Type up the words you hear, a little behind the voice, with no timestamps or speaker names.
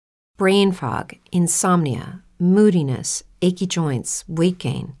brain fog, insomnia, moodiness, achy joints, weight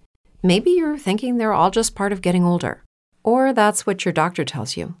gain. Maybe you're thinking they're all just part of getting older, or that's what your doctor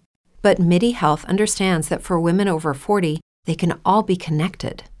tells you. But MIDI Health understands that for women over 40, they can all be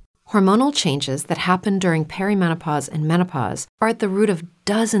connected. Hormonal changes that happen during perimenopause and menopause are at the root of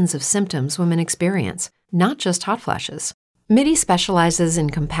dozens of symptoms women experience, not just hot flashes. MIDI specializes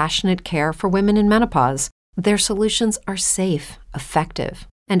in compassionate care for women in menopause. Their solutions are safe, effective,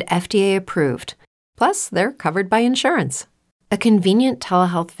 and FDA approved. Plus, they're covered by insurance. A convenient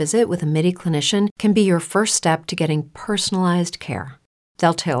telehealth visit with a MIDI clinician can be your first step to getting personalized care.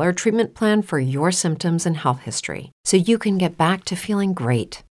 They'll tailor a treatment plan for your symptoms and health history so you can get back to feeling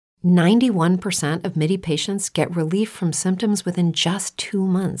great. 91% of MIDI patients get relief from symptoms within just 2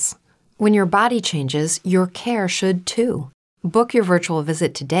 months. When your body changes, your care should too. Book your virtual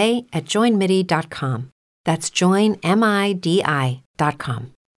visit today at joinmidi.com. That's joinmidi.com.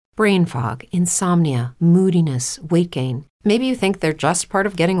 Brain fog, insomnia, moodiness, weight gain. Maybe you think they're just part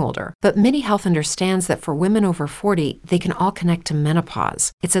of getting older, but MIDI Health understands that for women over 40, they can all connect to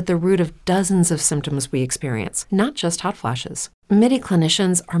menopause. It's at the root of dozens of symptoms we experience, not just hot flashes. MIDI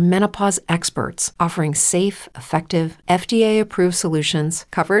clinicians are menopause experts, offering safe, effective, FDA-approved solutions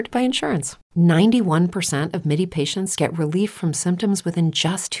covered by insurance. 91% of MIDI patients get relief from symptoms within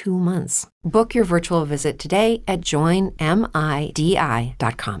just 2 months. Book your virtual visit today at joinmidi.com.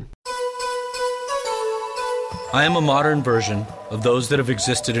 I am a modern version of those that have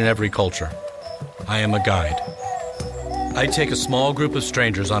existed in every culture. I am a guide. I take a small group of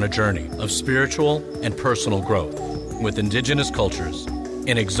strangers on a journey of spiritual and personal growth with indigenous cultures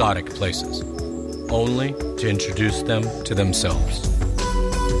in exotic places, only to introduce them to themselves.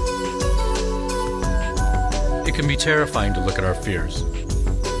 It can be terrifying to look at our fears,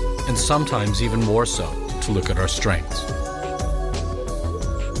 and sometimes even more so to look at our strengths.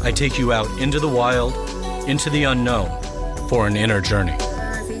 I take you out into the wild, into the unknown, for an inner journey.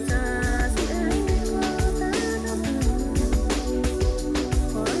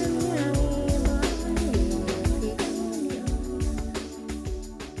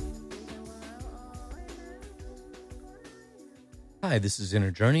 Hi, this is Inner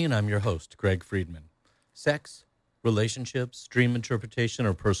Journey, and I'm your host, Greg Friedman. Sex, relationships, dream interpretation,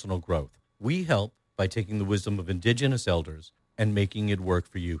 or personal growth. We help by taking the wisdom of indigenous elders and making it work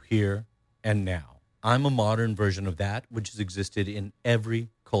for you here and now. I'm a modern version of that which has existed in every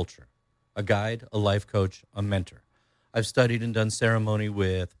culture. A guide, a life coach, a mentor. I've studied and done ceremony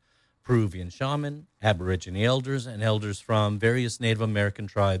with Peruvian shaman, Aborigine elders, and elders from various Native American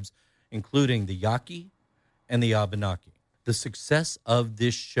tribes, including the Yaqui and the Abenaki. The success of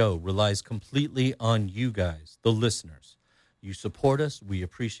this show relies completely on you guys, the listeners. You support us. We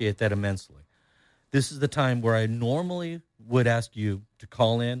appreciate that immensely. This is the time where I normally would ask you to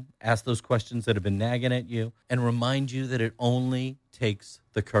call in, ask those questions that have been nagging at you, and remind you that it only takes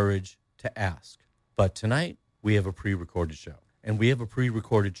the courage to ask. But tonight, we have a pre-recorded show. And we have a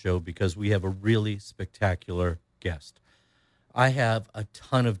pre-recorded show because we have a really spectacular guest. I have a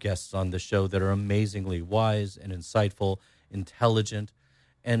ton of guests on the show that are amazingly wise and insightful, intelligent,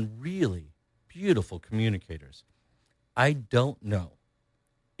 and really beautiful communicators. I don't know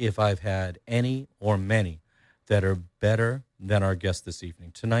if I've had any or many that are better than our guest this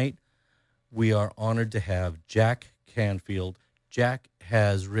evening. Tonight, we are honored to have Jack Canfield. Jack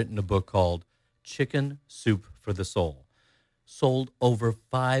has written a book called Chicken Soup for the Soul. Sold over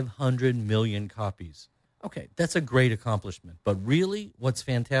 500 million copies. Okay, that's a great accomplishment. But really, what's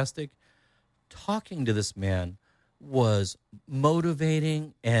fantastic, talking to this man was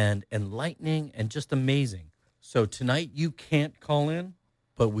motivating and enlightening and just amazing. So tonight, you can't call in,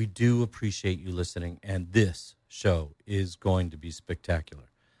 but we do appreciate you listening, and this show is going to be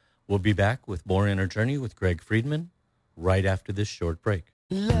spectacular. We'll be back with more Inner Journey with Greg Friedman right after this short break.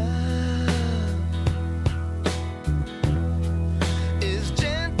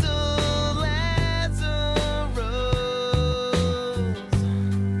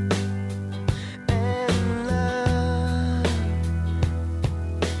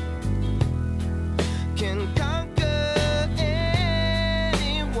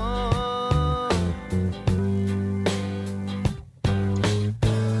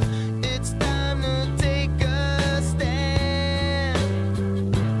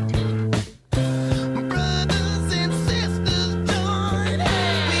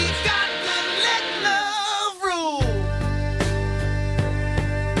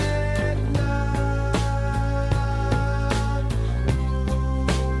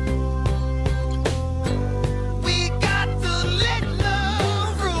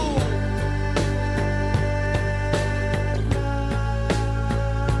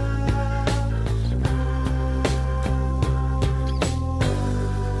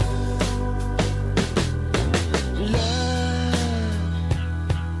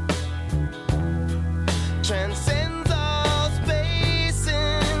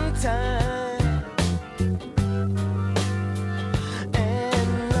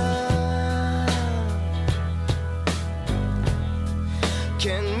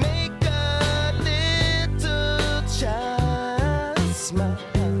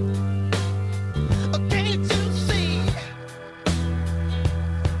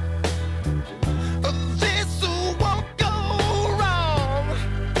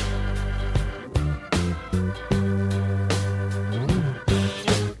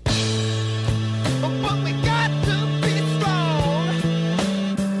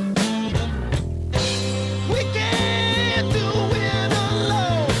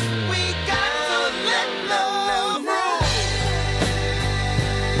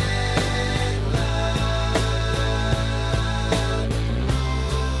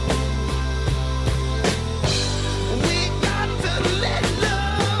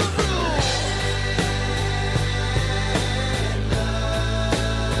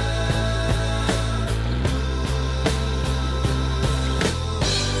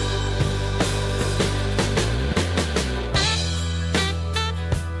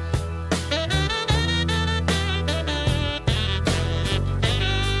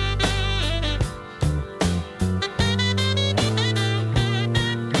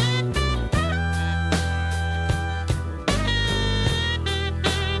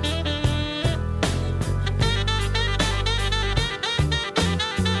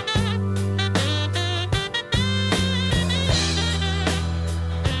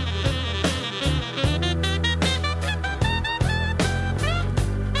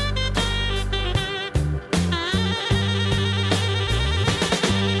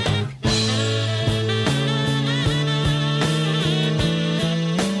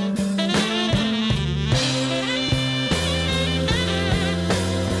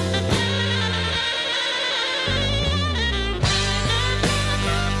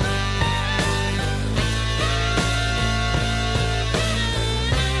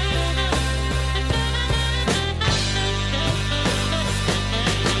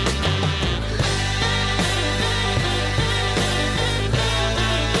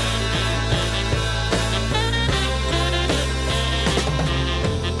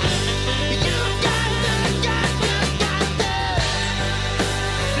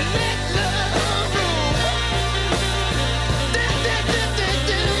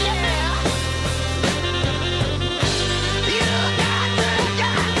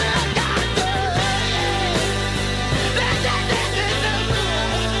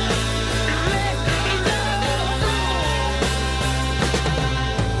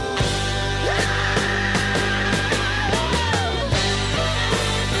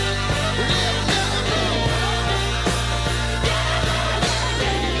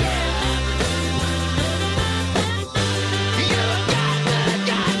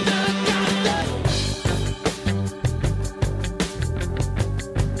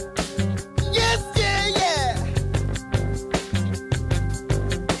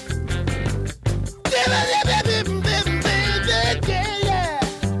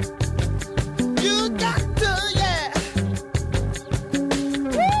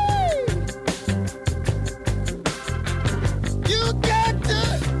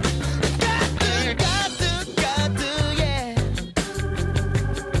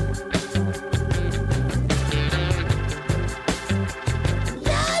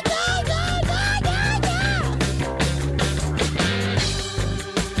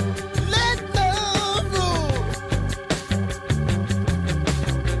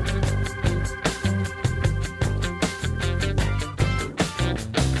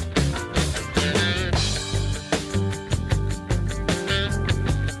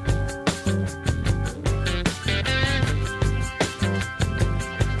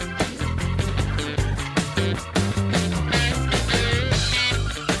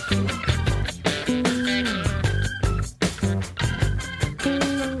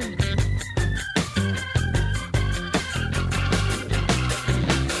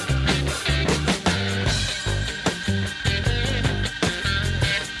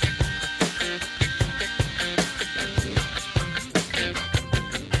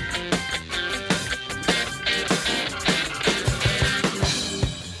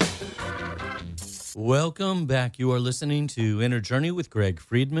 Welcome back. You are listening to Inner Journey with Greg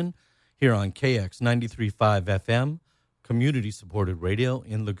Friedman here on KX 93.5 FM, community-supported radio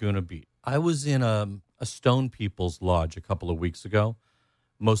in Laguna Beach. I was in a Stone People's Lodge a couple of weeks ago.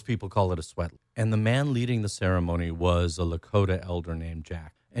 Most people call it a sweat. And the man leading the ceremony was a Lakota elder named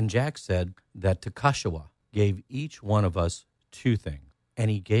Jack. And Jack said that Takashawa gave each one of us two things. And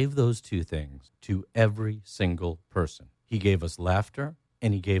he gave those two things to every single person. He gave us laughter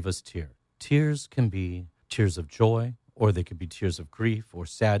and he gave us tears. Tears can be tears of joy, or they could be tears of grief or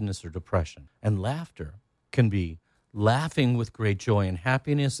sadness or depression. And laughter can be laughing with great joy and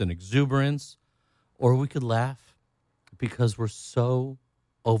happiness and exuberance, or we could laugh because we're so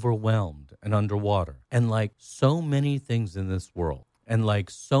overwhelmed and underwater. And like so many things in this world,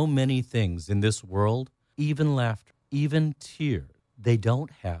 even laughter, even tears, they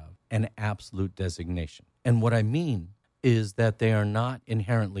don't have an absolute designation. And what I mean is that they are not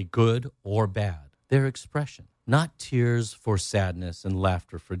inherently good or bad. They're expression, not tears for sadness and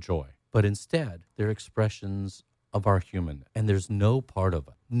laughter for joy, but instead they're expressions of our humanness. And there's no part of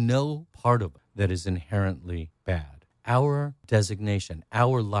it that is inherently bad. Our designation,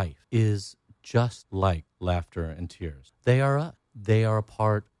 our life is just like laughter and tears. They are us. They are a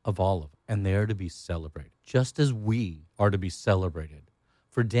part of all of it, and they are to be celebrated, just as we are to be celebrated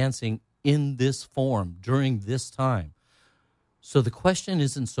for dancing in this form during this time. So the question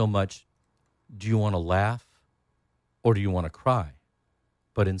isn't so much, do you want to laugh or do you want to cry?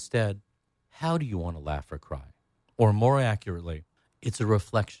 But instead, how do you want to laugh or cry? Or more accurately, it's a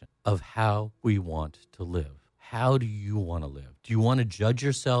reflection of how we want to live. How do you want to live? Do you want to judge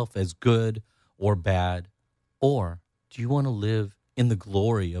yourself as good or bad? Or do you want to live in the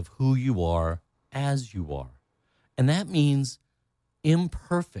glory of who you are as you are? And that means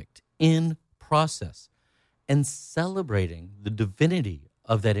imperfect in process and celebrating the divinity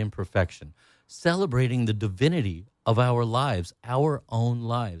of that imperfection, celebrating the divinity of our lives, our own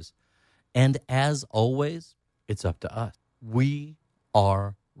lives. And as always, it's up to us. We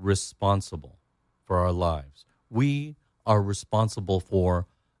are responsible for our lives. We are responsible for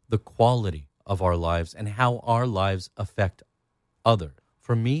the quality of our lives and how our lives affect others.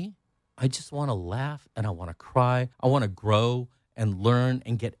 For me, I just want to laugh and I want to cry. I want to grow and learn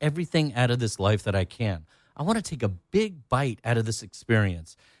and get everything out of this life that I can. I want to take a big bite out of this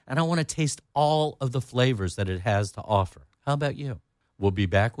experience, and I want to taste all of the flavors that it has to offer. How about you? We'll be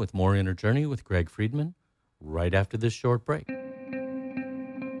back with more Inner Journey with Greg Friedman right after this short break.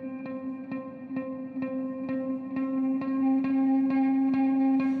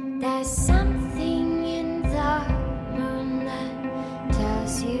 There's something in the moon that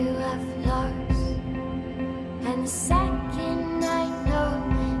tells you I've lost, and the second I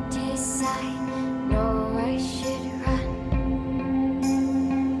notice, I know I should run.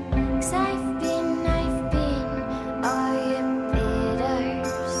 'Cause I've been all your bitter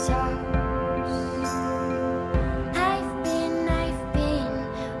sorrows. I've been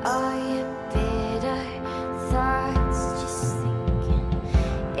all your bitter thoughts. Just thinking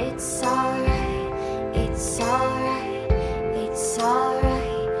it's alright.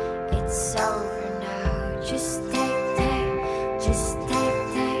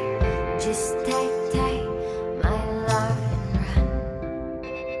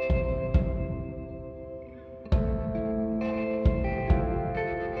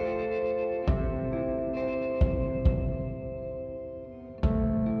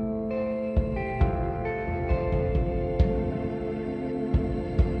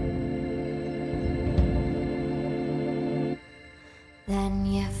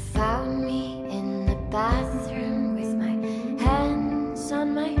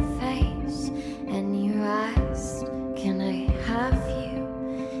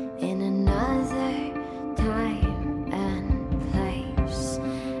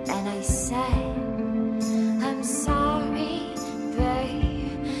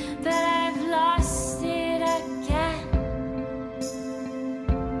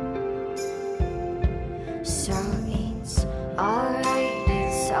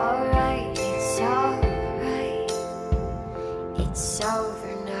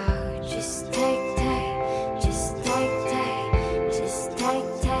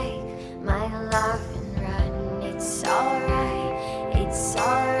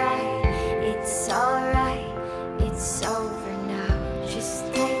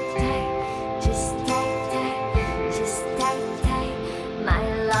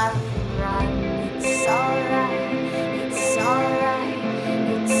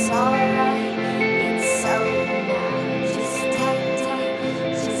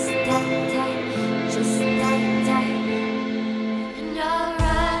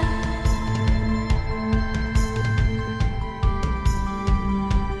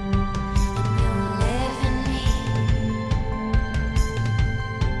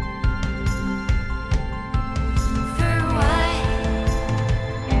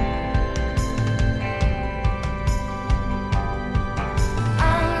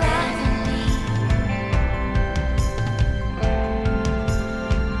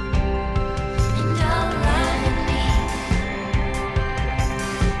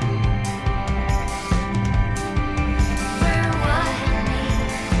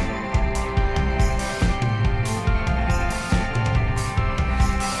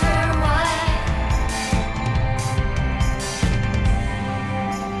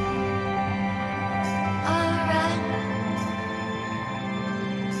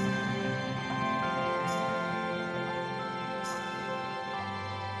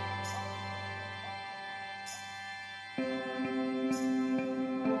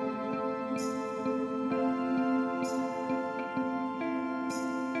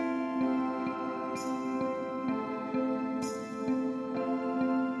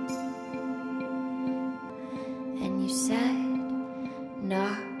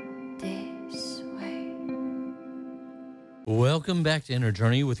 Welcome back to Inner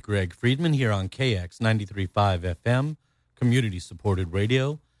Journey with Greg Friedman here on KX 93.5 FM, community-supported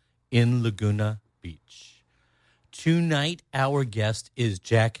radio in Laguna Beach. Tonight, our guest is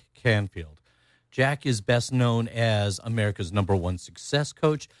Jack Canfield. Jack is best known as America's #1 success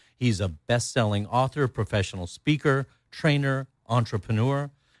coach. He's a best-selling author, professional speaker, trainer,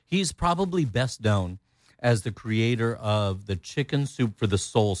 entrepreneur. He's probably best known as the creator of the Chicken Soup for the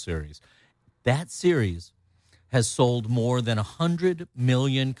Soul series. That series has sold more than 100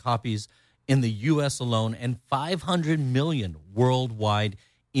 million copies in the U.S. alone and 500 million worldwide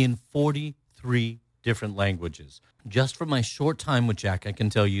in 43 different languages. Just from my short time with Jack, I can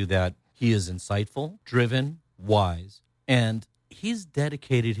tell you that he is insightful, driven, wise, and he's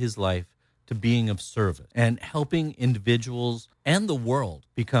dedicated his life to being of service and helping individuals and the world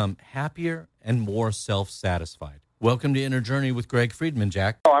become happier and more self-satisfied. Welcome to Inner Journey with Greg Friedman,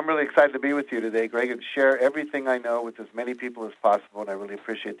 Jack. Oh, I'm really excited to be with you today, Greg, and share everything I know with as many people as possible, and I really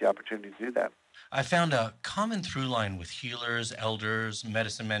appreciate the opportunity to do that. I found a common through line with healers, elders,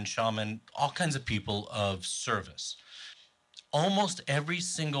 medicine men, shaman, all kinds of people of service. Almost every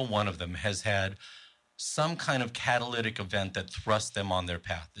single one of them has had some kind of catalytic event that thrust them on their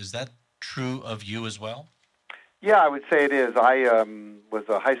path. Is that true of you as well? Yeah, I would say it is. I was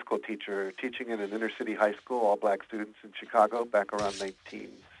a high school teacher, teaching in an inner-city high school, all black students in Chicago, back around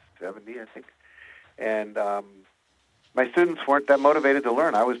 1970, I think. And my students weren't that motivated to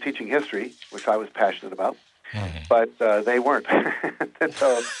learn. I was teaching history, which I was passionate about, but they weren't. And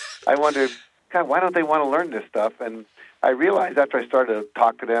so I wondered, God, why don't they want to learn this stuff? And I realized after I started to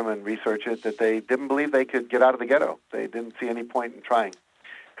talk to them and research it that they didn't believe they could get out of the ghetto. They didn't see any point in trying,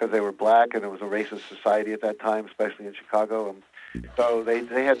 because they were black and it was a racist society at that time, especially in Chicago. And so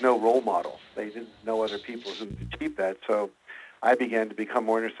they had no role model. They didn't know other people who achieved that. So I began to become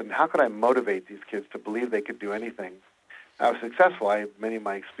more interested in how could I motivate these kids to believe they could do anything. I was successful. Many of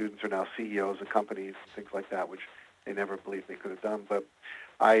my students are now CEOs of companies and things like that, which they never believed they could have done. But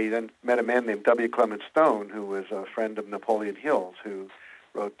I then met a man named W. Clement Stone, who was a friend of Napoleon Hill's, who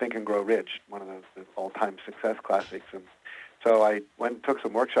wrote Think and Grow Rich, one of the all-time success classics. And so I went and took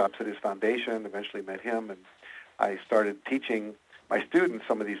some workshops at his foundation, eventually met him, and I started teaching my students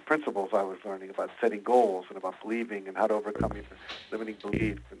some of these principles I was learning about setting goals and about believing and how to overcome your limiting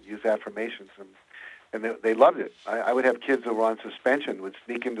beliefs and use affirmations. And they loved it. I would have kids who were on suspension would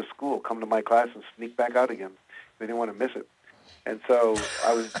sneak into school, come to my class, and sneak back out again. They didn't want to miss it. And so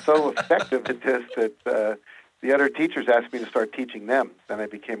I was so effective at this that the other teachers asked me to start teaching them. Then I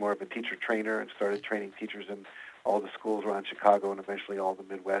became more of a teacher trainer and started training teachers in all the schools around Chicago and eventually all the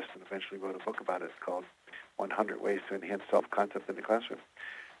Midwest, and eventually wrote a book about it. It's called 100 Ways to Enhance Self-Concept in the Classroom.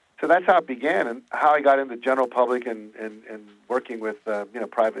 So that's how it began, and how I got into general public and working with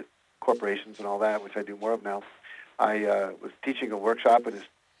private corporations and all that, which I do more of now. I was teaching a workshop, and his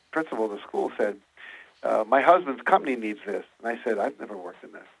principal of the school said, my husband's company needs this. And I said, I've never worked in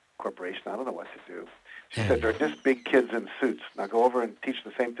a corporation. I don't know what to do. She said, they're just big kids in suits. Now go over and teach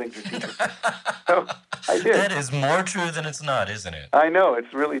the same things you're teaching. So I did. That is more true than it's not, isn't it? I know,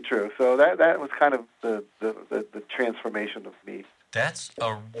 it's really true. So that was kind of the transformation of me. That's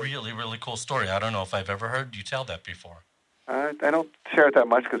a really, really cool story. I don't know if I've ever heard you tell that before. I don't share it that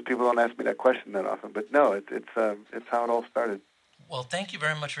much because people don't ask me that question that often. But no, it's how it all started. Well, thank you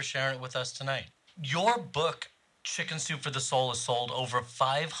very much for sharing it with us tonight. Your book, Chicken Soup for the Soul, has sold over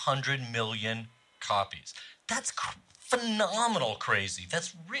 500 million copies. That's phenomenal crazy.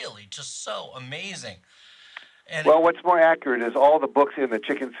 That's really just so amazing. And well, what's more accurate is all the books in the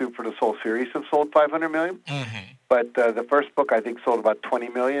Chicken Soup for the Soul series have sold 500 million. Mm-hmm. But the first book, I think, sold about 20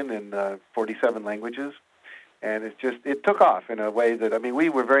 million in 47 languages. And it took off in a way that, I mean, we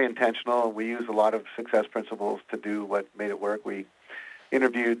were very intentional. We used a lot of success principles to do what made it work. We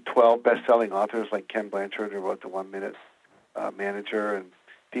interviewed 12 best-selling authors like Ken Blanchard, who wrote The 1 Minute Manager, and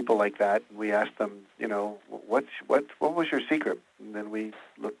people like that. And we asked them, what was your secret? And then we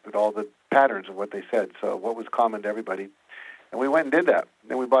looked at all the patterns of what they said. So what was common to everybody? And we went and did that.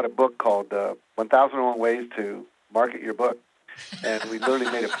 And then we bought a book called 1001 Ways to Market Your Book. And we literally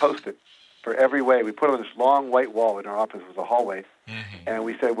made a Post-it for every way. We put it on this long white wall in our office. It was a hallway. Mm-hmm. And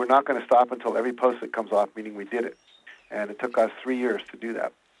we said, we're not going to stop until every Post-it comes off, meaning we did it. And it took us 3 years to do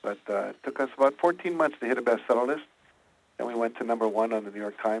that. But it took us about 14 months to hit a bestseller list. And we went to number 1 on the New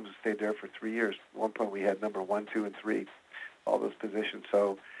York Times and stayed there for 3 years. At one point, we had number 1, 2, and 3, all those positions.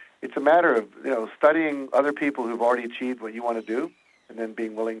 So it's a matter of studying other people who've already achieved what you want to do, and then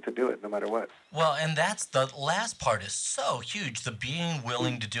being willing to do it no matter what. Well, and that's the last part is so huge, the being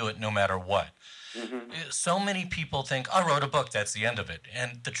willing to do it no matter what. Mm-hmm. So many people think, I wrote a book, that's the end of it.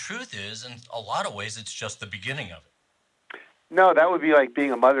 And the truth is, in a lot of ways, it's just the beginning of it. No, that would be like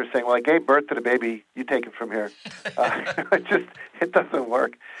being a mother saying, well, I gave birth to the baby, you take it from here. It doesn't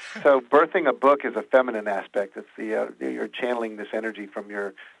work. So birthing a book is a feminine aspect. It's you're channeling this energy from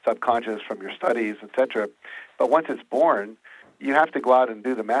your subconscious, from your studies, etc. But once it's born, you have to go out and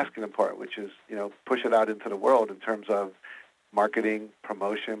do the masculine part, which is, push it out into the world in terms of marketing,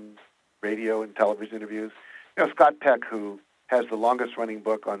 promotion, radio and television interviews. Scott Peck, who has the longest-running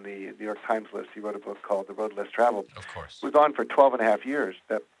book on the New York Times list. He wrote a book called The Road Less Traveled. Of course. Was on for 12 and a half years,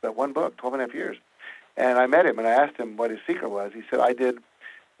 that one book, 12 and a half years. And I met him, and I asked him what his secret was. He said, I did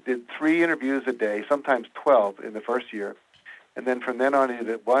 3 interviews a day, sometimes 12 in the first year. And then from then on, he did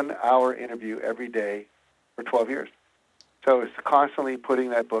a 1-hour interview every day for 12 years. So it's constantly putting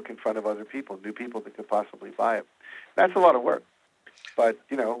that book in front of other people, new people that could possibly buy it. That's a lot of work. But,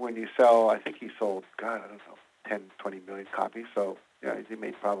 when you sell, I think he sold, I don't know, 10, 20 million copies. So, he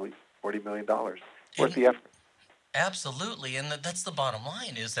made probably $40 million worth the effort. Absolutely. And that's the bottom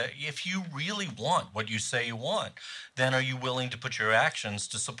line, is that if you really want what you say you want, then are you willing to put your actions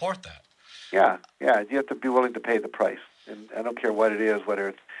to support that? Yeah. You have to be willing to pay the price. And I don't care what it is, whether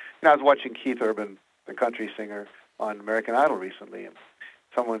it's... I was watching Keith Urban, the country singer, on American Idol recently, and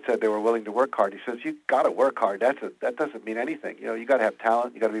someone said they were willing to work hard. He says, you got to work hard. That doesn't mean anything. You got to have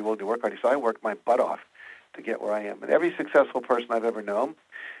talent. You got to be willing to work hard. So I worked my butt off to get where I am. And every successful person I've ever known,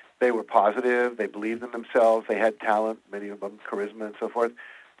 they were positive, they believed in themselves, they had talent, many of them charisma and so forth,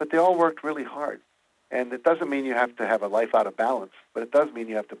 but they all worked really hard. And it doesn't mean you have to have a life out of balance, but it does mean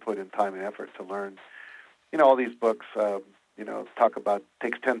you have to put in time and effort to learn. All these books, talk about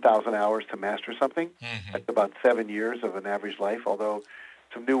takes 10,000 hours to master something. Mm-hmm. That's about 7 years of an average life, although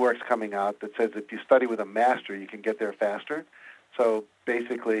some new work's coming out that says if you study with a master, you can get there faster. So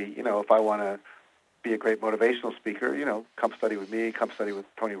basically, if I want to be a great motivational speaker, come study with me, come study with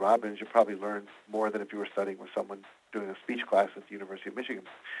Tony Robbins. You'll probably learn more than if you were studying with someone doing a speech class at the University of Michigan.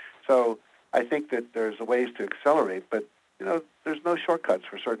 So I think that there's ways to accelerate, but, there's no shortcuts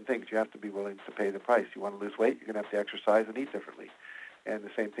for certain things. You have to be willing to pay the price. You want to lose weight, you're going to have to exercise and eat differently. And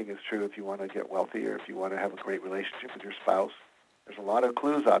the same thing is true if you want to get wealthy or if you want to have a great relationship with your spouse. There's a lot of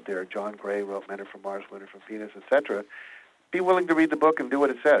clues out there. John Gray wrote Men Are From Mars, Women Are From Venus, etc. Be willing to read the book and do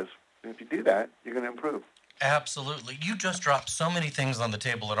what it says. And if you do that, you're going to improve. Absolutely. You just dropped so many things on the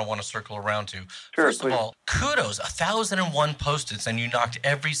table that I want to circle around to. Sure, First please. of all, kudos, 1,001 Post-its, and you knocked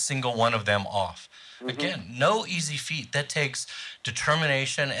every single one of them off. Mm-hmm. Again, no easy feat. That takes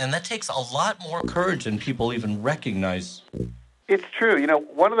determination, and that takes a lot more courage than people even recognize. It's true.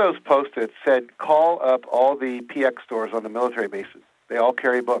 One of those Post-its said, call up all the PX stores on the military bases. They all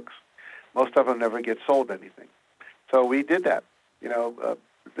carry books. Most of them never get sold anything. So we did that.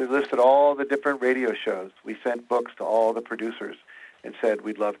 They listed all the different radio shows. We sent books to all the producers and said,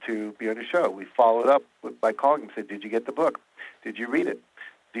 we'd love to be on your show. We followed up by calling and said, did you get the book? Did you read it?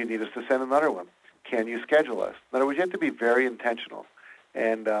 Do you need us to send another one? Can you schedule us? In other words, you have to be very intentional.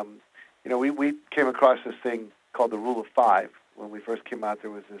 And, we came across this thing called the Rule of 5. When we first came out,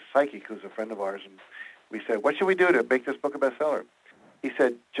 there was this psychic who's a friend of ours, and we said, what should we do to make this book a bestseller? He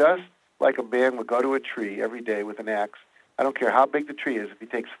said, just like a man would go to a tree every day with an axe, I don't care how big the tree is, if he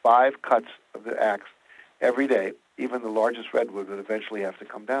takes 5 cuts of the axe every day, even the largest redwood would eventually have to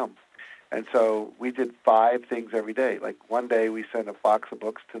come down. And so we did 5 things every day. Like one day we sent a box of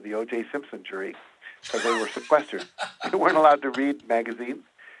books to the O.J. Simpson jury because they were sequestered. They weren't allowed to read magazines.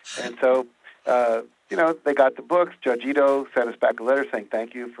 And so, they got the books. Judge Ito sent us back a letter saying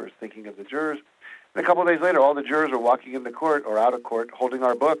thank you for thinking of the jurors. And a couple of days later, all the jurors were walking into court or out of court holding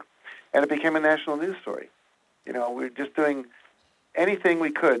our book, and it became a national news story. We were just doing anything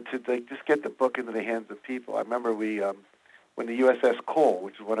we could to just get the book into the hands of people. I remember when the USS Cole,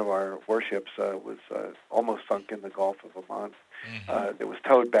 which is one of our warships, was almost sunk in the Gulf of Oman. Mm-hmm. It was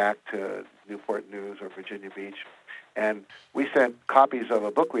towed back to Newport News or Virginia Beach. And we sent copies of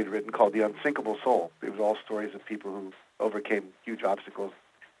a book we'd written called The Unsinkable Soul. It was all stories of people who overcame huge obstacles,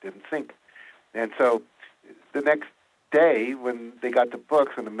 didn't sink. And so the next day, when they got the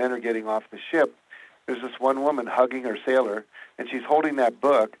books and the men are getting off the ship, there's this one woman hugging her sailor, and she's holding that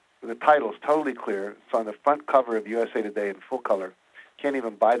book. The title's totally clear. It's on the front cover of USA Today in full color. Can't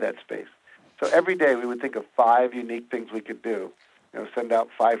even buy that space. So every day we would think of 5 unique things we could do. Send out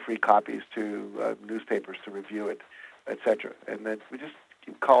 5 free copies to newspapers to review it, etc. And then we just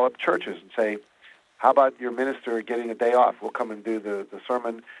call up churches and say, how about your minister getting a day off? We'll come and do the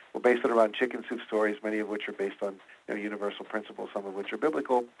sermon. We'll base it around chicken soup stories, many of which are based on universal principles, some of which are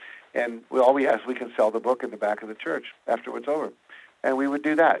biblical. And all we ask, we can sell the book in the back of the church after it's over. And we would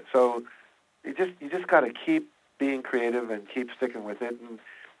do that. So you just got to keep being creative and keep sticking with it. And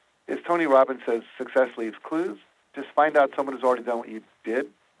as Tony Robbins says, success leaves clues. just find out someone who's already done what you did.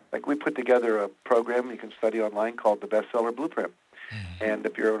 Like we put together a program you can study online called the Bestseller Blueprint. And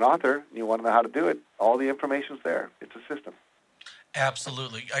if you're an author and you want to know how to do it, all the information's there. It's a system.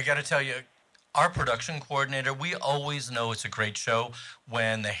 Absolutely. I got to tell you, our production coordinator, we always know it's a great show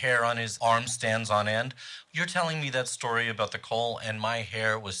when the hair on his arm stands on end. You're telling me that story about the coal and my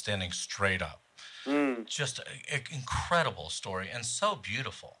hair was standing straight up. Just an incredible story and so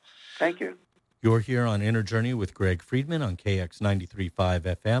beautiful. Thank you. You're here on Inner Journey with Greg Friedman on KX 93.5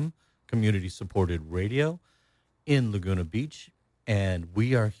 FM, community-supported radio in Laguna Beach. And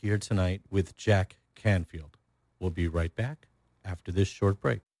we are here tonight with Jack Canfield. We'll be right back after this short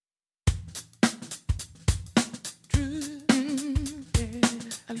break.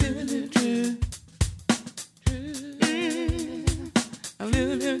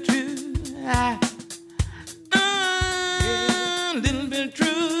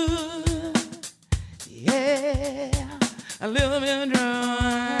 A little bit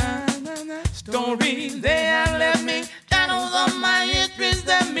drunk. Stories they have left me, shadows on my histories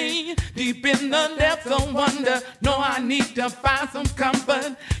that me. Deep in the depths of wonder, know I need to find some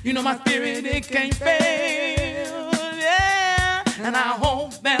comfort. You know my spirit, it can't fail. Yeah, and I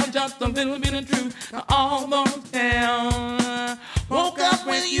hope there's just a little bit of truth to all those tales. Woke up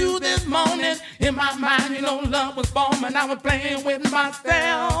with you this morning. In my mind, you know, love was forming. I was playing with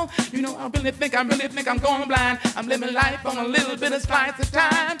myself. You know, I really think I'm going blind. I'm living life on a little bit of slice of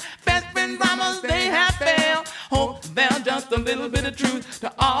time. Best friend dramas, they have failed. Hope there's just a little bit of truth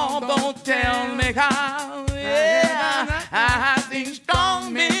to all those tales. Make how, yeah, I see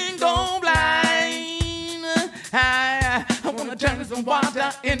strong men go blind. I wanna turn some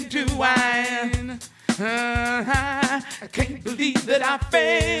water into wine. I can't believe that I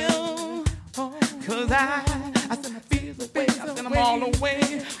failed. Cause I sent my fears away, I sent them all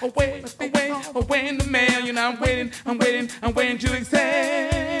away in the mail. You know, I'm waiting to exhale.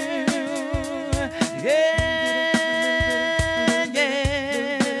 Yeah,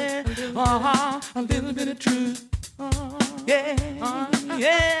 a little bit of truth. Yeah,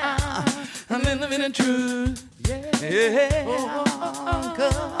 a little bit of truth. Yeah,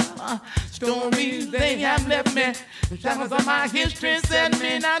 stories they have left me, shadows of my history set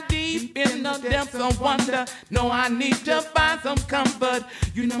me not deep in the depths of wonder. No, I need to find some comfort.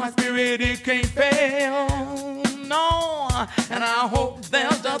 You know my spirit, it can't fail. No, and I hope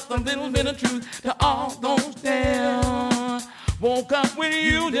there's just a little bit of truth to all those tales. Woke up with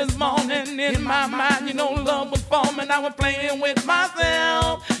you this morning in my mind. You know love was forming. I was playing with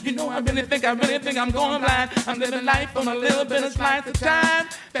myself. You know I really think I'm going blind. I'm living life on a little bit of slice of time.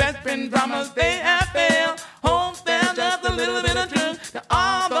 Best friend dramas, they have failed. Hope there's just a little bit of truth to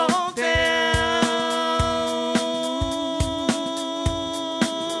all those tales.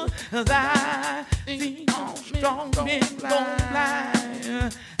 'Cause I see strong men go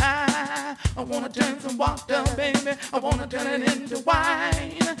blind. I wanna turn some water, baby. I wanna turn it into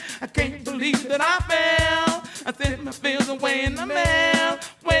wine. I can't believe that I fell. I sent my fears away in the mail.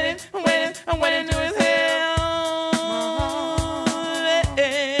 Waiting to exhale.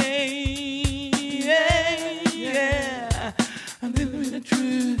 Yeah, a little bit of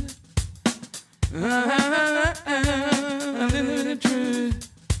truth. A little bit of truth.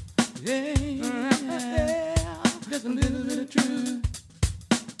 Yeah, just a little bit of truth.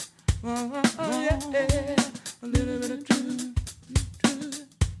 Yeah, a little bit of truth.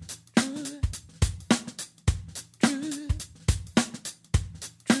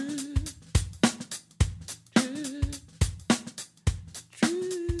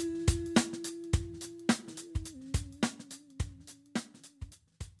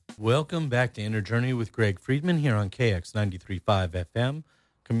 Welcome back to Inner Journey with Greg Friedman here on KX 93.5 FM,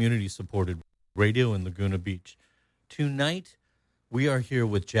 community-supported radio in Laguna Beach. Tonight, we are here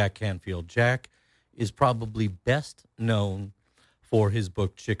with Jack Canfield. Jack is probably best known for his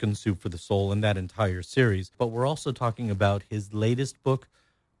book, Chicken Soup for the Soul, and that entire series. But we're also talking about his latest book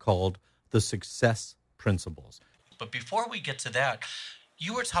called The Success Principles. But before we get to that,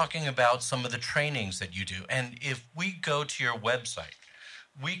 you were talking about some of the trainings that you do. And if we go to your website,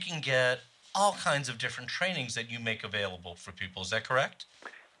 we can get all kinds of different trainings that you make available for people. Is that correct?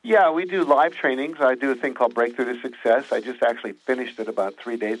 Yeah, we do live trainings. I do a thing called Breakthrough to Success. I just actually finished it about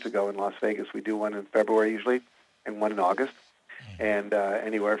 3 days ago in Las Vegas. We do one in February usually and one in August. And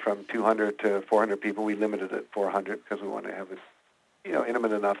anywhere from 200 to 400 people. We limited it at 400 because we want to have it,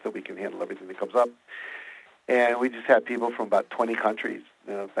 intimate enough that we can handle everything that comes up. And we just had people from about 20 countries,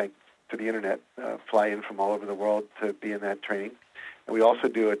 thanks to the Internet, fly in from all over the world to be in that training. And we also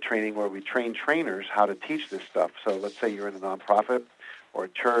do a training where we train trainers how to teach this stuff. So let's say you're in a nonprofit or a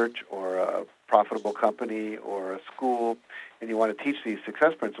church or a profitable company or a school, and you want to teach these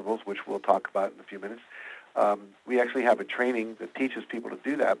success principles, which we'll talk about in a few minutes, we actually have a training that teaches people to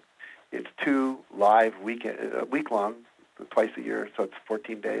do that. It's 2 live week-long, twice a year, so it's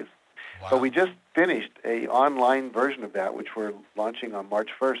 14 days. Wow. But we just finished a online version of that, which we're launching on March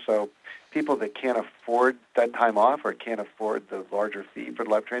 1st. So people that can't afford that time off or can't afford the larger fee for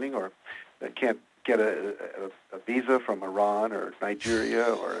live training or that can't get a visa from Iran or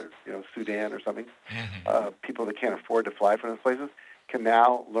Nigeria or Sudan or something, people that can't afford to fly from those places can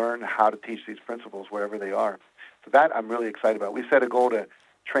now learn how to teach these principles wherever they are. So that I'm really excited about. We set a goal to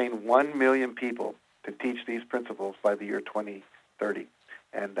train 1 million people to teach these principles by the year 2030.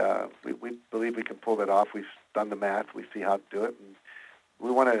 And we believe we can pull that off. We've done the math. We see how to do it. And we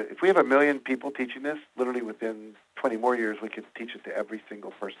want to, if we have 1 million people teaching this, literally within 20 more years, we could teach it to every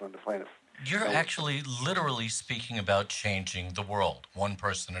single person on the planet. You're actually literally speaking about changing the world, one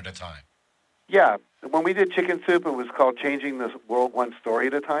person at a time. Yeah. When we did Chicken Soup, it was called Changing the World One Story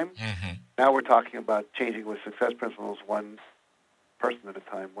at a Time. Mm-hmm. Now we're talking about changing with success principles, one person at a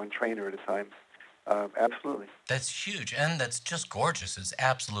time, one trainer at a time. Absolutely. That's huge, and that's just gorgeous. It's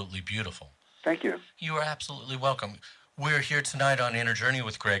absolutely beautiful. Thank you. You are absolutely welcome. We're here tonight on Inner Journey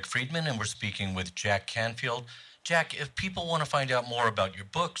with Greg Friedman, and we're speaking with Jack Canfield. Jack, if people want to find out more about your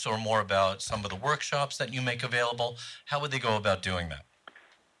books or more about some of the workshops that you make available, how would they go about doing that?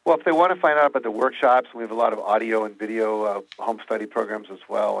 Well, if they want to find out about the workshops, we have a lot of audio and video home study programs as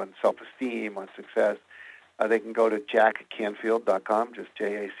well, on self-esteem, on success. They can go to jackcanfield.com, just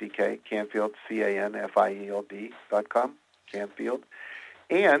J-A-C-K, Canfield, C-A-N-F-I-E-L-D.com, Canfield.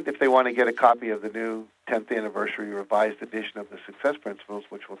 And if they want to get a copy of the new 10th anniversary revised edition of the Success Principles,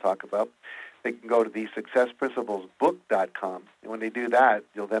 which we'll talk about, they can go to the successprinciplesbook.com. And when they do that,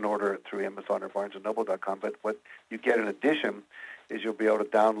 you'll then order it through Amazon or BarnesandNoble.com. But what you get in addition is you'll be able to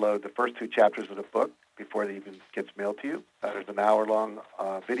download the first 2 chapters of the book before it even gets mailed to you. There's an hour-long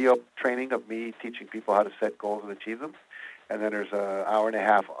video training of me teaching people how to set goals and achieve them. And then there's an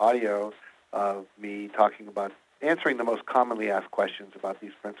hour-and-a-half audio of me talking about answering the most commonly asked questions about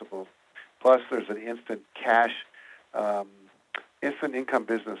these principles. Plus, there's an instant income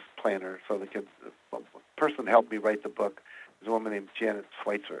business planner. So the person that helped me write the book is a woman named Janet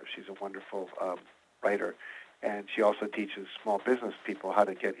Schweitzer. She's a wonderful writer. And she also teaches small business people how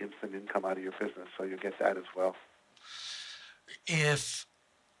to get instant income out of your business. So you'll get that as well. If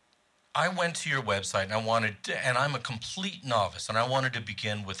I went to your website and I'm a complete novice and I wanted to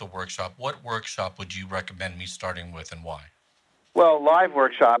begin with a workshop, what workshop would you recommend me starting with and why? Well, live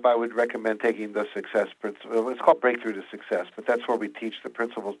workshop, I would recommend taking the success principle. It's called Breakthrough to Success, but that's where we teach the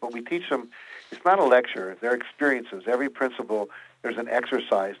principles. But we teach them, it's not a lecture, they're experiences. Every principle, there's an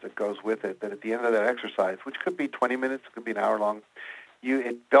exercise that goes with it, that at the end of that exercise, which could be 20 minutes, could be an hour long,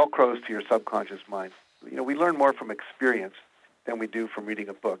 it velcros to your subconscious mind. We learn more from experience than we do from reading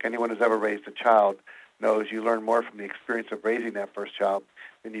a book. Anyone who's ever raised a child knows you learn more from the experience of raising that first child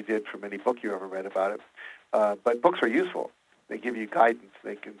than you did from any book you ever read about it. But books are useful. They give you guidance.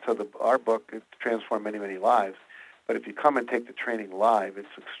 Our book, it transformed many, many lives. But if you come and take the training live,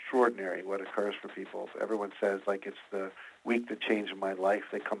 it's extraordinary what occurs for people. Everyone says, it's the week that changed my life.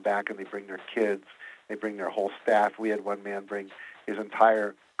 They come back and they bring their kids. They bring their whole staff. We had one man bring his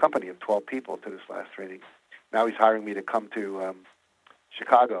entire company of 12 people to this last training. Now he's hiring me to come to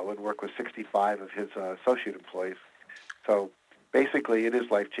Chicago and work with 65 of his associate employees. So basically, it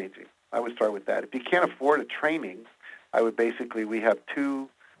is life-changing. I would start with that. If you can't afford a training, we have 2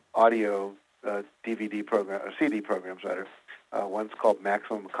 audio DVD program, or CD programs rather. One's called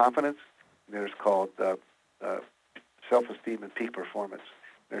Maximum Confidence, and there's called Self-Esteem and Peak Performance.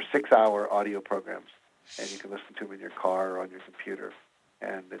 They're 6-hour audio programs, and you can listen to them in your car or on your computer.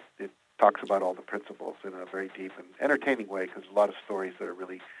 And it talks about all the principles in a very deep and entertaining way, because a lot of stories that are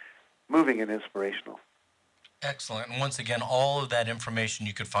really moving and inspirational. Excellent. And once again, all of that information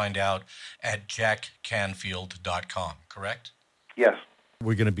you could find out at jackcanfield.com, correct? Yes.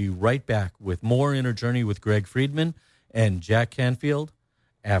 We're going to be right back with more Inner Journey with Greg Friedman and Jack Canfield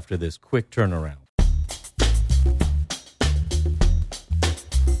after this quick turnaround.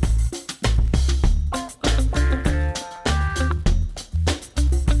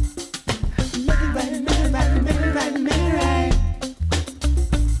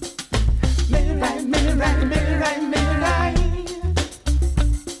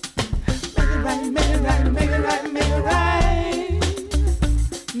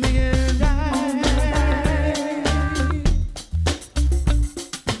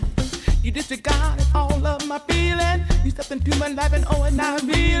 Into my life and oh, and now I'm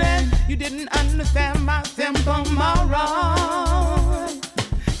feeling you didn't understand my simple moral.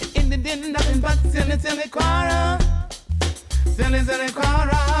 It ended did nothing but silly, silly quarrel. Silly, silly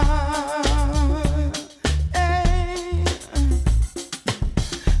quarrel. Hey.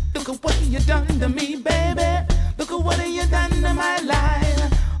 Look at what you done to me, baby. Look at what you done to my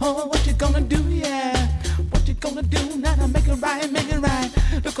life. Oh, what you gonna do, yeah? What you gonna do now to make it right, make it right?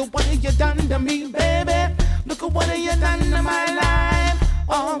 Look at what you done to me, baby. Look at what you done to my life.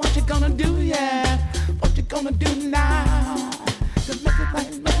 Oh, what you gonna do, yeah? What you gonna do now? To make it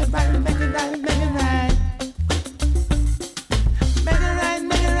right, make it right, make it right, make it right. Make it right,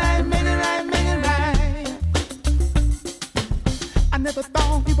 make it right, make it right, make it right. I never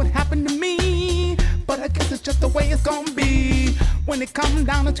thought it would happen to me, but I guess it's just the way it's gonna be. When it comes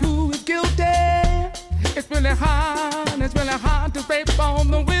down to who's guilty, it's really hard to rape all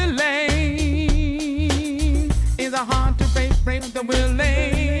the willing. It's hard to rape the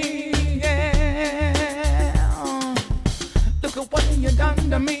willing, yeah. Look at what you done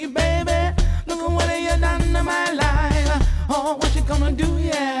to me, baby. Look at what you done to my life. Oh, what you gonna do,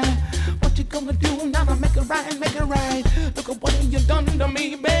 yeah? What you gonna do now to make it right, make it right? Look at what you done to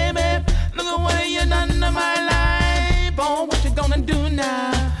me, baby. Look at what you done to my life. Oh, what you gonna do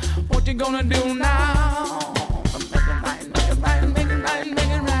now? What you gonna do now? Make it right, make it right, make it right, make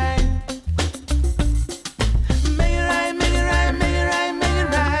it right. Make it right, make it right, make it right, make it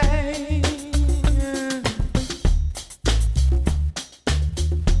right.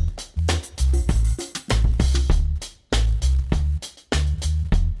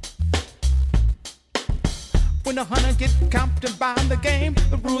 When the hunter gets captured by the game,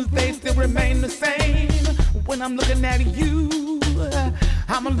 the rules they still remain the same. When I'm looking at you,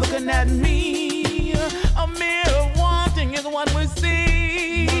 I'm looking at me. A mere wanting is what we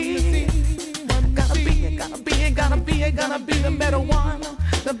see. Gotta be the better one,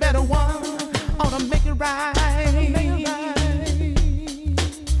 the better one. Ought to make it right.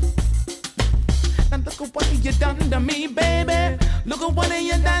 Now look at what you done to me, baby. Look at what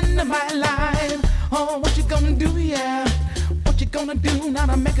you done to my life. Oh, what you gonna do, yeah? What you gonna do now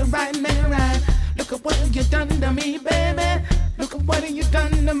to make it right, make it right? Look at what you done to me, baby. Look at what you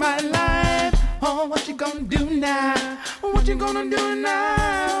done to my life. Oh, what you gonna do now? What you gonna do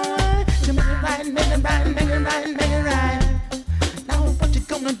now? To make it right, make it right, make it right, make it right. Now what you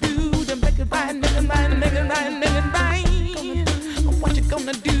gonna do to make it right, make it right, make it right, make it right? What you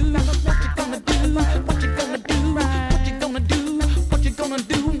gonna do? What you gonna do? What you gonna do? What you gonna do? What you gonna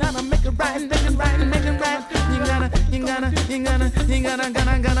do now to make it right, make it right, make it right? You gotta make it right. You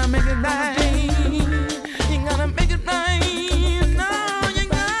gotta make it right. No, you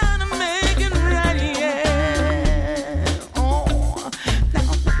gotta make it right, yeah. Oh, now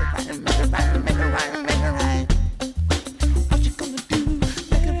make it right, make it right, make it right, make it right. What you gonna do?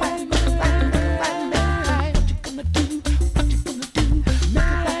 Make it right, make it right, make it right, make it right. What you gonna do? What you gonna do? Make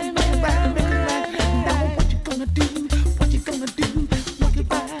it right, make it right, make it right. Now what you gonna do? What you gonna do? Make it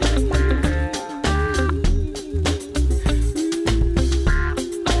right.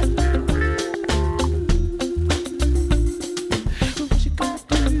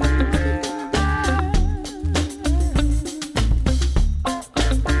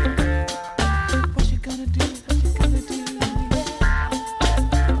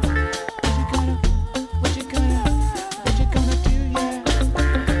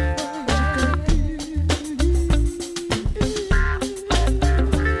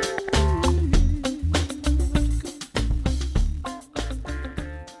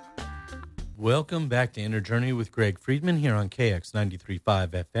 Welcome back to Inner Journey with Greg Friedman here on KX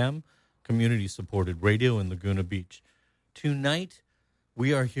 93.5 FM, community-supported radio in Laguna Beach. Tonight,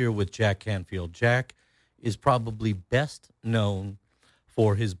 we are here with Jack Canfield. Jack is probably best known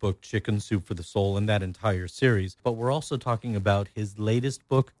for his book, Chicken Soup for the Soul, and that entire series. But we're also talking about his latest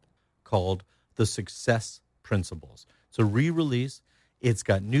book called The Success Principles. It's a re-release. It's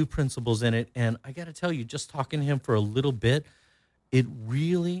got new principles in it. And I got to tell you, just talking to him for a little bit, it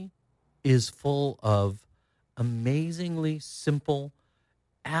really is full of amazingly simple,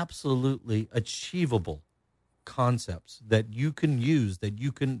 absolutely achievable concepts that you can use, that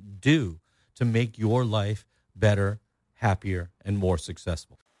you can do to make your life better, happier, and more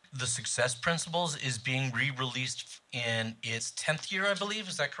successful. The Success Principles is being re-released in its 10th year, I believe.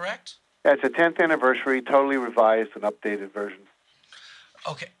 Is that correct? Yeah, it's a 10th anniversary, totally revised and updated version.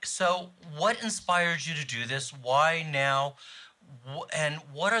 Okay, so what inspired you to do this? Why now? And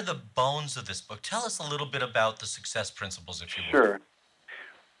what are the bones of this book? Tell us a little bit about the Success Principles, if you will. Sure.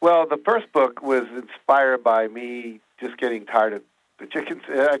 Well, the first book was inspired by me just getting tired of the chickens.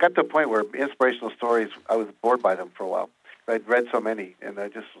 I got to a point where inspirational stories, I was bored by them for a while. I'd read so many, and I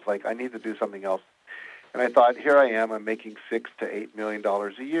just was like, I need to do something else. And I thought, here I am, I'm making $6 to $8 million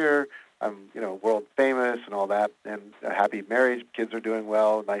a year. I'm, world famous and all that, and a happy marriage, kids are doing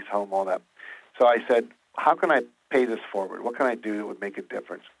well, nice home, all that. So I said, how can I pay this forward? What can I do that would make a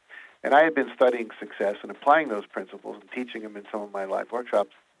difference? And I had been studying success and applying those principles and teaching them in some of my live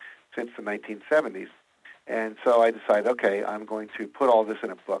workshops since the 1970s. And so I decided, okay, I'm going to put all this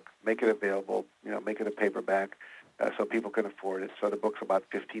in a book, make it available, make it a paperback so people can afford it. So the book's about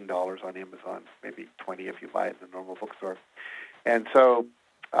 $15 on Amazon, maybe $20 if you buy it in the normal bookstore. And so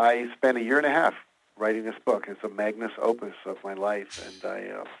I spent a year and a half writing this book. It's a magnus opus of my life. And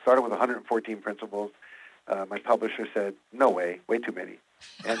I started with 114 principles. My publisher said, no way too many.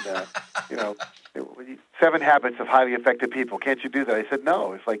 And, 7 habits of highly effective people. Can't you do that? I said,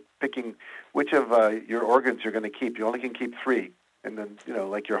 no. It's like picking which of your organs you're going to keep. You only can keep 3. And then,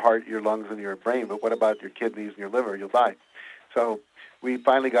 like your heart, your lungs, and your brain. But what about your kidneys and your liver? You'll die. So we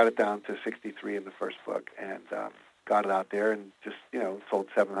finally got it down to 63 in the first book and got it out there and just, sold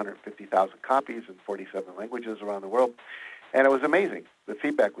 750,000 copies in 47 languages around the world. And it was amazing, the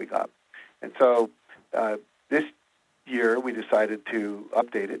feedback we got. And so this year we decided to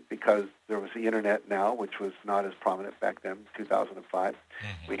update it because there was the internet now, which was not as prominent back then, 2005.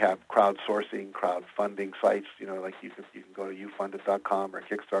 We have crowdsourcing, crowdfunding sites, like you can go to youfundit.com or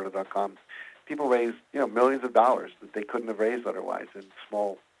kickstarter.com. People raise, millions of dollars that they couldn't have raised otherwise in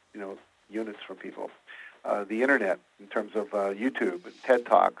small, units from people. The internet in terms of YouTube and TED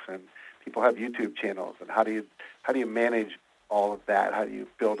Talks, and people have YouTube channels, and how do you manage all of that? How do you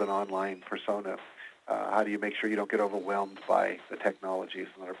build an online persona? How do you make sure you don't get overwhelmed by the technology? Is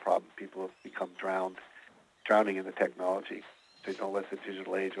another problem. People have become drowning in the technology. So don't let the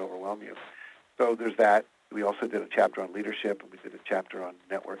digital age overwhelm you. So there's that. We also did a chapter on leadership, and we did a chapter on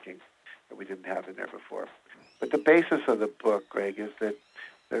networking that we didn't have in there before. But the basis of the book, Greg, is that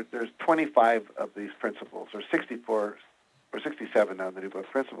there's 25 of these principles, or 64 or 67 now in the new book,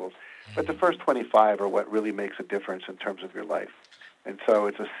 principles. But the first 25 are what really makes a difference in terms of your life. And so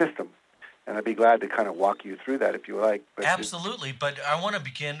it's a system. And I'd be glad to kind of walk you through that if you like. But absolutely. But I want to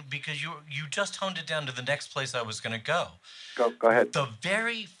begin because you just honed it down to the next place I was going to go. Go ahead. The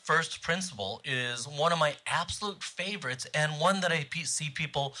very first principle is one of my absolute favorites and one that I see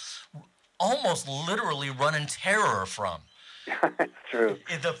people almost literally run in terror from. It's true.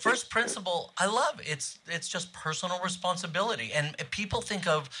 The first principle I love. It's just personal responsibility. And people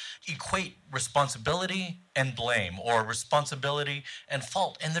equate responsibility and blame or responsibility and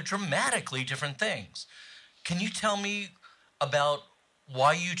fault, and they're dramatically different things. Can you tell me about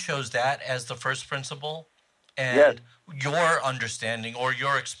why you chose that as the first principle and your understanding or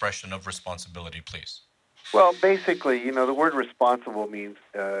your expression of responsibility, please? Well, basically, the word responsible means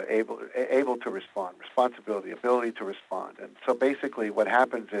able to respond, responsibility, ability to respond. And so basically what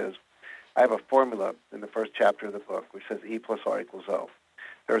happens is I have a formula in the first chapter of the book which says E plus R equals O.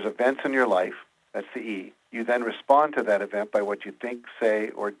 There's events in your life, that's the E. You then respond to that event by what you think, say,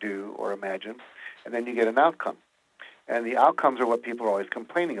 or do, or imagine, and then you get an outcome. And the outcomes are what people are always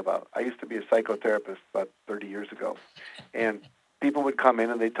complaining about. I used to be a psychotherapist about 30 years ago, and people would come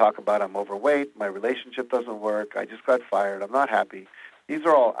in and they'd talk about, I'm overweight, my relationship doesn't work, I just got fired, I'm not happy. These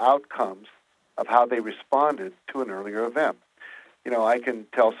are all outcomes of how they responded to an earlier event. I can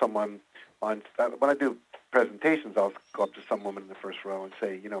tell someone when I do presentations, I'll go up to some woman in the first row and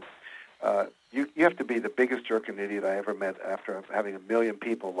say, you have to be the biggest jerk and idiot I ever met after having 1 million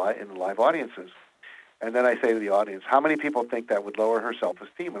people in live audiences. And then I say to the audience, how many people think that would lower her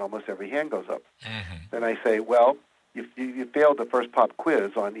self-esteem? And almost every hand goes up. Mm-hmm. Then I say, well, you failed the first pop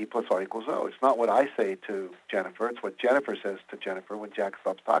quiz on E plus R equals O. It's not what I say to Jennifer. It's what Jennifer says to Jennifer when Jack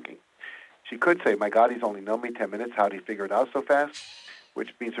stops talking. She could say, my God, he's only known me 10 minutes. How did he figure it out so fast?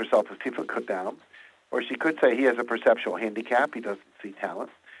 Which means her self-esteem would go down. Or she could say, he has a perceptual handicap. He doesn't see talent.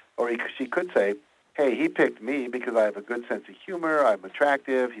 Or she could say, hey, he picked me because I have a good sense of humor. I'm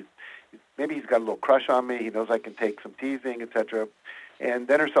attractive. Maybe he's got a little crush on me. He knows I can take some teasing, etc. And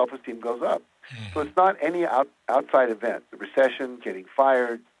then her self-esteem goes up. So it's not any outside event. The recession, getting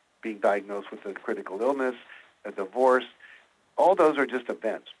fired, being diagnosed with a critical illness, a divorce, all those are just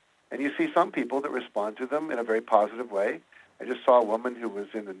events. And you see some people that respond to them in a very positive way. I just saw a woman who was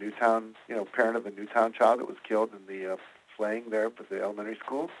in the Newtown, parent of a Newtown child that was killed in the slaying there at the elementary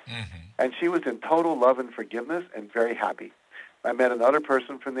school. Mm-hmm. And she was in total love and forgiveness and very happy. I met another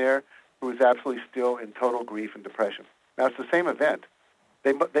person from there who was absolutely still in total grief and depression. Now, it's the same event.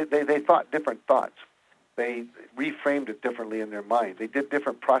 They thought different thoughts. They reframed it differently in their mind. They did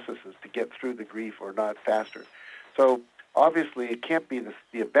different processes to get through the grief or not faster. So obviously it can't be the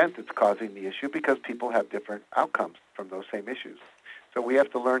event that's causing the issue because people have different outcomes from those same issues. So we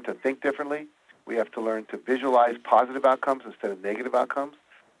have to learn to think differently. We have to learn to visualize positive outcomes instead of negative outcomes.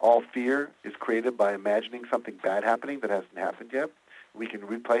 All fear is created by imagining something bad happening that hasn't happened yet. We can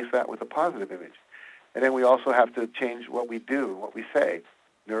replace that with a positive image. And then we also have to change what we do, what we say,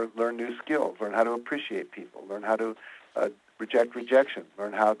 learn new skills, learn how to appreciate people, learn how to reject rejection,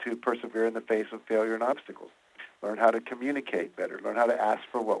 learn how to persevere in the face of failure and obstacles, learn how to communicate better, learn how to ask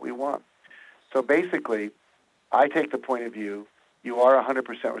for what we want. So basically, I take the point of view, you are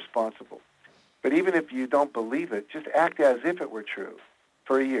 100% responsible. But even if you don't believe it, just act as if it were true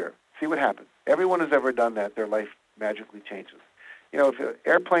for a year. See what happens. Everyone who's ever done that, their life magically changes. You know, if an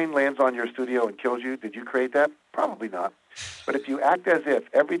airplane lands on your studio and kills you, did you create that? Probably not. But if you act as if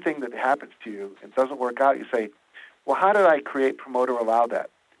everything that happens to you and doesn't work out, you say, well, how did I create, promote, or allow that?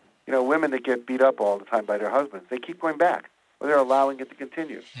 You know, women that get beat up all the time by their husbands, they keep going back. Well, they're allowing it to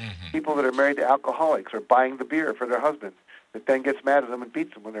continue. Mm-hmm. People that are married to alcoholics are buying the beer for their husband that then gets mad at them and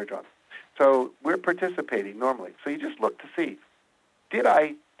beats them when they're drunk. So we're participating normally. So you just look to see, did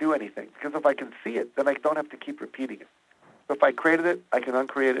I do anything? Because if I can see it, then I don't have to keep repeating it. So if I created it, I can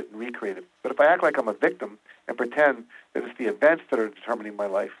uncreate it and recreate it. But if I act like I'm a victim and pretend that it's the events that are determining my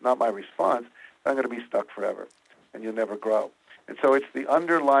life, not my response, I'm going to be stuck forever, and you'll never grow. And so it's the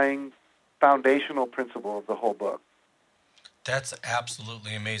underlying foundational principle of the whole book. That's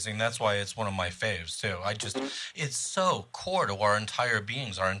absolutely amazing. That's why it's one of my faves, too. It's so core to our entire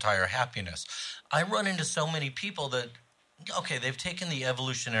beings, our entire happiness. I run into so many people that, okay, they've taken the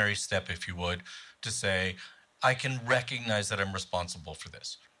evolutionary step, if you would, to say, I can recognize that I'm responsible for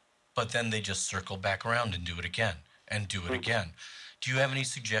this. But then they just circle back around and do it again and do it again. Do you have any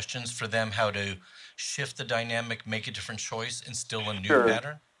suggestions for them how to shift the dynamic, make a different choice, instill a new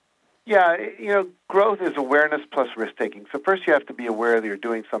pattern? Yeah, you know, growth is awareness plus risk-taking. So first you have to be aware that you're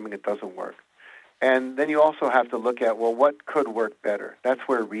doing something that doesn't work. And then you also have to look at, well, what could work better? That's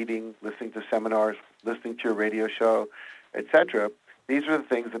where reading, listening to seminars, listening to your radio show, etc., these are the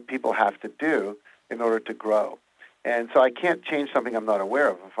things that people have to do in order to grow. And so I can't change something I'm not aware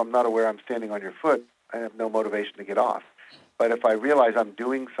of. If I'm not aware I'm standing on your foot, I have no motivation to get off. But if I realize I'm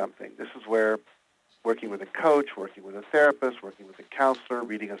doing something, this is where working with a coach, working with a therapist, working with a counselor,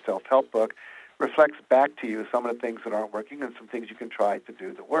 reading a self-help book reflects back to you some of the things that aren't working and some things you can try to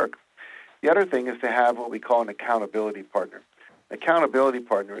do that work. The other thing is to have what we call an accountability partner. An accountability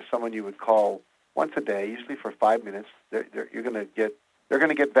partner is someone you would call once a day, usually for 5 minutes. They're going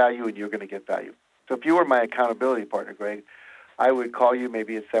to get value, and you're going to get value. So if you were my accountability partner, Greg, I would call you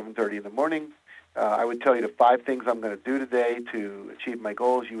maybe at 7:30 in the morning. I would tell you the 5 things I'm going to do today to achieve my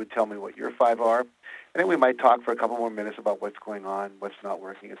goals. You would tell me what your 5 are. And then we might talk for a couple more minutes about what's going on, what's not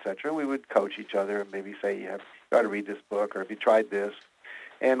working, etc. We would coach each other and maybe say, you got to read this book, or have you tried this?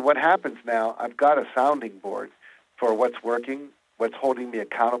 And what happens now, I've got a sounding board for what's working, what's holding me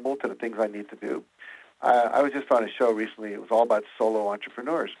accountable to the things I need to do. I was just on a show recently. It was all about solo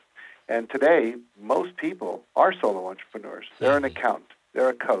entrepreneurs. And today, most people are solo entrepreneurs. They're an accountant. They're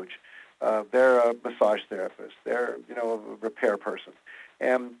a coach. They're a massage therapist. They're, a repair person.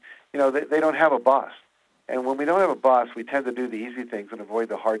 And, they don't have a boss. And when we don't have a boss, we tend to do the easy things and avoid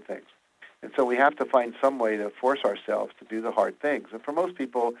the hard things. And so we have to find some way to force ourselves to do the hard things. And for most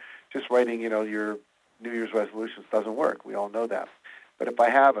people, just writing, your New Year's resolutions doesn't work. We all know that. But if I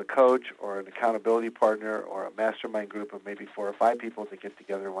have a coach or an accountability partner or a mastermind group of maybe 4 or 5 people that get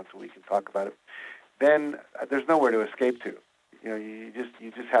together once a week and talk about it, then there's nowhere to escape to. You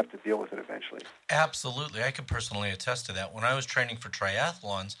just have to deal with it eventually. Absolutely. I can personally attest to that. When I was training for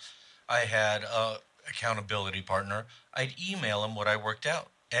triathlons, I had a accountability partner. I'd email him what I worked out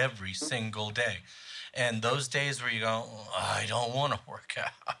every single day. And those days where you go, I don't want to work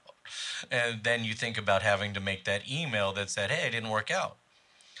out. And then you think about having to make that email that said, hey, I didn't work out.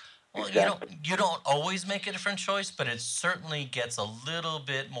 Well, exactly. You don't always make a different choice, but it certainly gets a little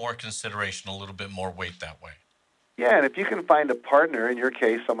bit more consideration, a little bit more weight that way. Yeah, and if you can find a partner, in your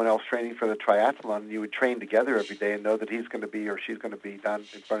case, someone else training for the triathlon, you would train together every day and know that he's going to be or she's going to be down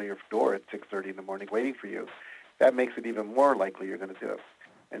in front of your door at 6:30 in the morning waiting for you. That makes it even more likely you're going to do it.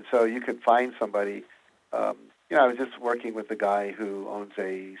 And so you could find somebody. I was just working with a guy who owns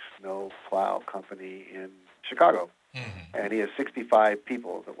a snow plow company in Chicago, and he has 65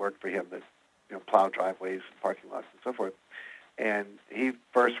 people that work for him that plow driveways, and parking lots, and so forth. And he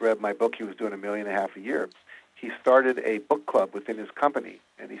first read my book. He was doing $1.5 million a year. He started a book club within his company,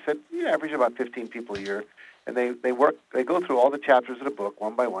 and he said, average about 15 people a year, and they go through all the chapters of the book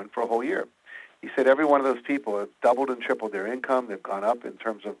one by one for a whole year. He said every one of those people have doubled and tripled their income. They've gone up in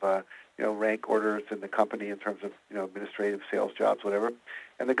terms of rank orders in the company, in terms of administrative sales jobs, whatever.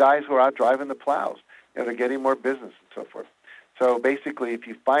 And the guys who are out driving the plows, they're getting more business and so forth. So basically, if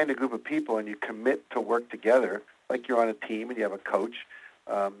you find a group of people and you commit to work together, like you're on a team and you have a coach,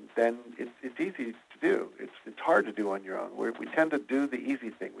 then it's easy to do. It's hard to do on your own. We tend to do the easy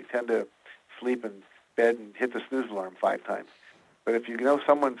thing. We tend to sleep in bed and hit the snooze alarm 5 times. But if you know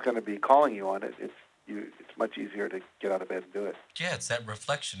someone's going to be calling you on it, it's much easier to get out of bed and do it. Yeah, it's that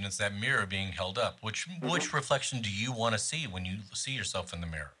reflection. It's that mirror being held up. Which reflection do you want to see when you see yourself in the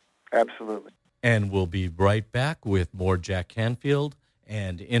mirror? Absolutely. And we'll be right back with more Jack Canfield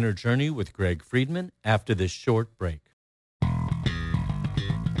and Inner Journey with Greg Friedman after this short break.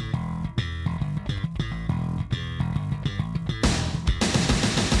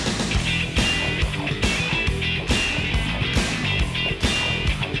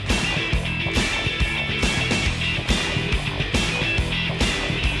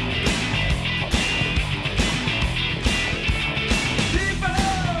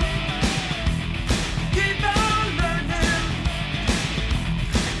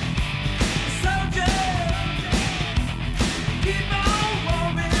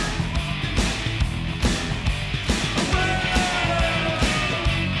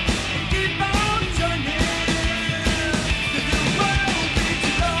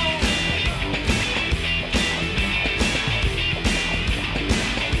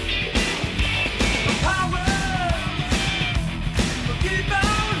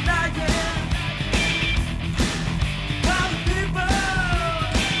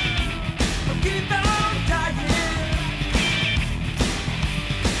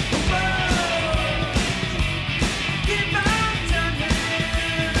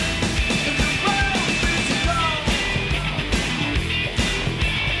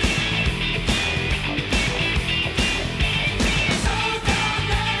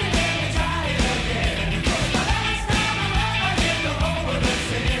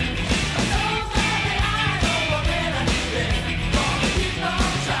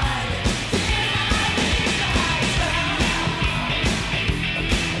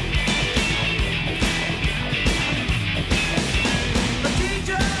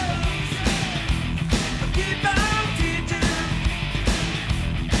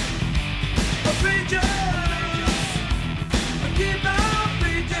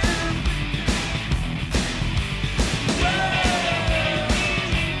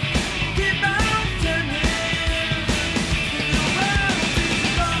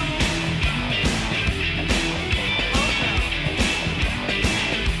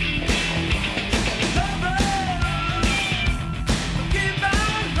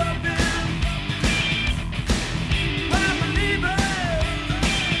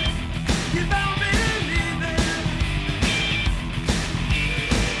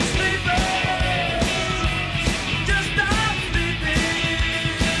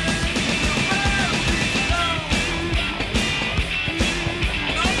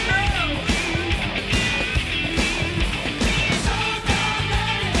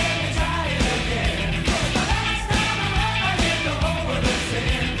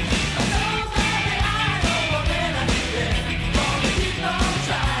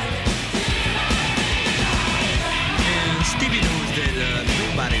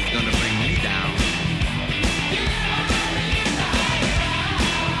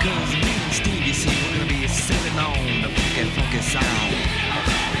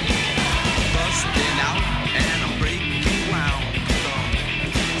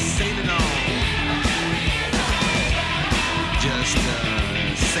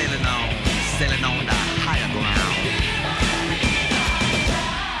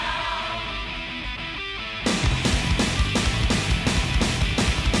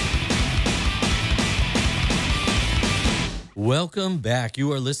 Welcome back.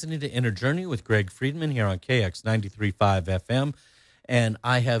 You are listening to Inner Journey with Greg Friedman here on KX 93.5 FM. And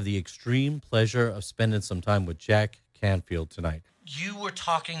I have the extreme pleasure of spending some time with Jack Canfield tonight. You were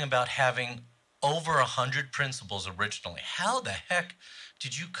talking about having over 100 principles originally. How the heck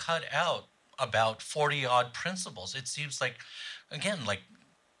did you cut out about 40-odd principles? It seems like, again, like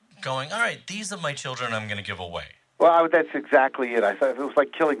going, all right, these are my children I'm going to give away. Well, that's exactly it. I thought it was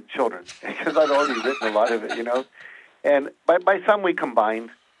like killing children because I'd already written a lot of it, you know. And by some we combined,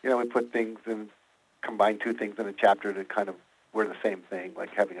 you know, we put things in, combine 2 things in a chapter to kind of, we're the same thing,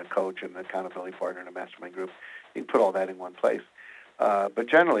 like having a coach and an accountability partner and a mastermind group. You can put all that in one place. But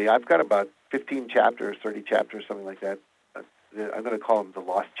generally, I've got about 15 chapters, 30 chapters, something like that. I'm going to call them the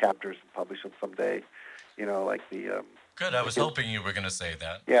lost chapters and publish them someday. You know, like the... Good, I was hoping you were going to say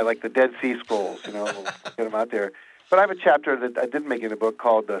that. Yeah, like the Dead Sea Scrolls, you know, we'll get them out there. But I have a chapter that I didn't make in the book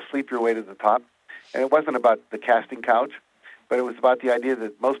called Sleep Your Way to the Top. And it wasn't about the casting couch, but it was about the idea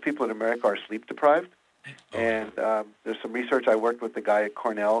that most people in America are sleep deprived. And there's some research. I worked with the guy at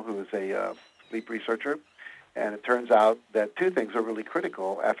Cornell who is a sleep researcher, and it turns out that two things are really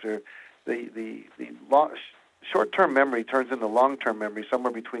critical after the short-term memory turns into long-term memory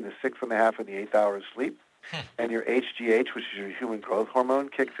somewhere between the 6.5 and the 8 hours sleep, and your HGH, which is your human growth hormone,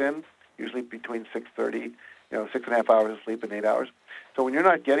 kicks in usually between 6.5 hours of sleep and 8 hours. So when you're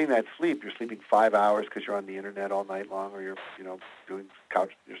not getting that sleep, you're sleeping 5 hours because you're on the internet all night long, or you're doing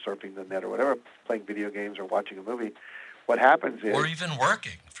you're surfing the net or whatever, playing video games or watching a movie. What happens is, or even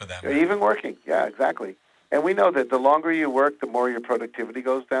working for that matter. Even working, yeah, exactly. And we know that the longer you work, the more your productivity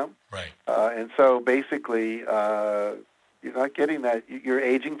goes down. Right. And so basically, you're not getting that. You're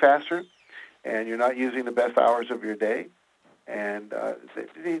aging faster, and you're not using the best hours of your day. And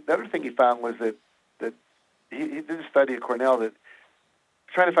the other thing he found was that he did a study at Cornell that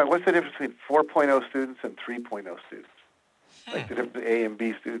trying to find what's the difference between 4.0 students and 3.0 students, like the difference between A and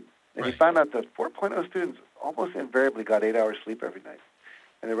B students. And he found out that 4.0 students almost invariably got 8 hours sleep every night.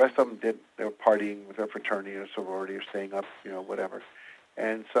 And the rest of them didn't. They were partying with their fraternity or sorority or staying up, whatever.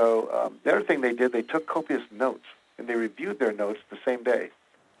 And so the other thing they did, they took copious notes, and they reviewed their notes the same day.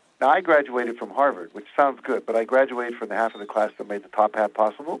 Now, I graduated from Harvard, which sounds good, but I graduated from the half of the class that made the top half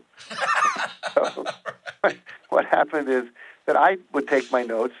possible. So what happened is that I would take my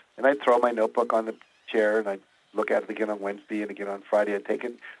notes, and I'd throw my notebook on the chair, and I'd look at it again on Wednesday and again on Friday. I'd take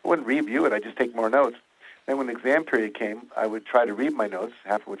it. I wouldn't review it. I'd just take more notes. Then when the exam period came, I would try to read my notes,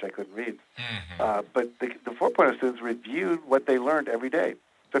 half of which I couldn't read. But the 4.0 students reviewed what they learned every day.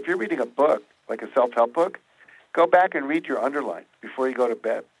 So if you're reading a book, like a self-help book, go back and read your underline before you go to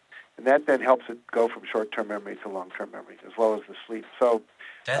bed. And that then helps it go from short-term memory to long-term memory, as well as the sleep. So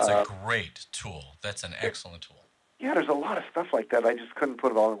that's a great tool. That's an excellent tool. Yeah, there's a lot of stuff like that. I just couldn't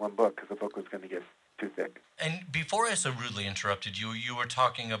put it all in one book because the book was going to get too thick. And before I so rudely interrupted you, you were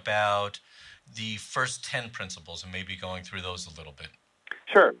talking about the first 10 principles and maybe going through those a little bit.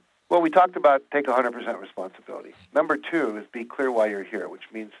 Sure. Well, we talked about take 100% responsibility. Number 2 is be clear why you're here, which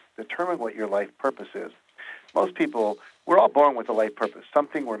means determine what your life purpose is. Most people, we're all born with a life purpose,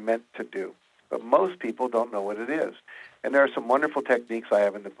 something we're meant to do. But most people don't know what it is. And there are some wonderful techniques I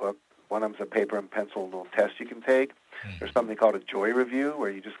have in the book. One of them is a paper and pencil little test you can take. There's something called a joy review, where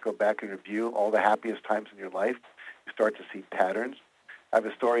you just go back and review all the happiest times in your life. You start to see patterns. I have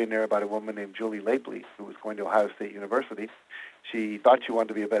a story in there about a woman named Julie Lapley, who was going to Ohio State University. She thought she wanted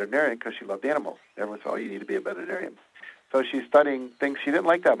to be a veterinarian because she loved animals. Everyone said, you need to be a veterinarian. So she's studying things she didn't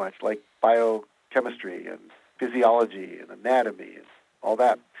like that much, like biochemistry and physiology and anatomy and all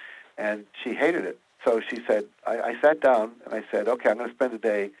that. And she hated it. So she said, I sat down and I said, okay, I'm going to spend a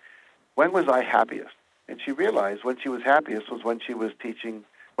day. When was I happiest? And she realized when she was happiest was when she was teaching,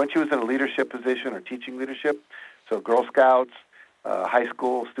 when she was in a leadership position or teaching leadership. So Girl Scouts, high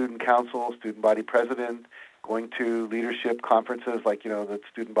school student council, student body president, going to leadership conferences like, the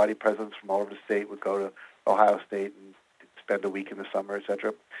student body presidents from all over the state would go to Ohio State and spend a week in the summer, et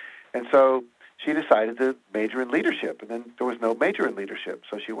cetera. And so she decided to major in leadership, and then there was no major in leadership.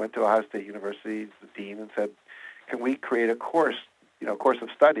 So she went to Ohio State University, the dean, and said, can we create a course, course of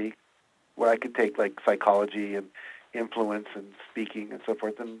study where I could take like psychology and influence and speaking and so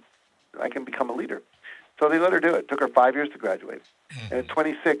forth, and I can become a leader. So they let her do it. It took her 5 years to graduate. And at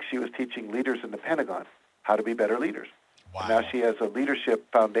 26, she was teaching leaders in the Pentagon how to be better leaders. Wow. And now she has a leadership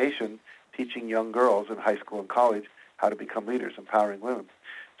foundation teaching young girls in high school and college how to become leaders, empowering women.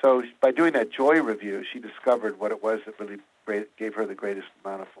 So by doing that joy review, she discovered what it was that really gave her the greatest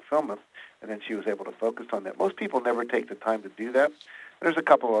amount of fulfillment, and then she was able to focus on that. Most people never take the time to do that. There's a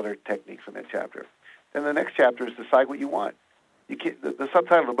couple other techniques in that chapter. Then the next chapter is decide what you want. The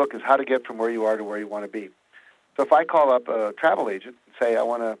subtitle of the book is How to Get from Where You Are to Where You Want to Be. So if I call up a travel agent and say, I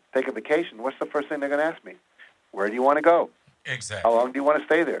want to take a vacation, what's the first thing they're going to ask me? Where do you want to go? Exactly. How long do you want to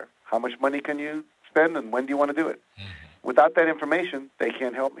stay there? How much money can you spend, and when do you want to do it? Without that information, they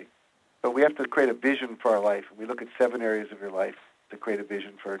can't help me. So we have to create a vision for our life. And we look at 7 areas of your life to create a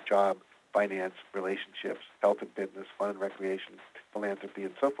vision for a job, finance, relationships, health and fitness, fun and recreation, philanthropy,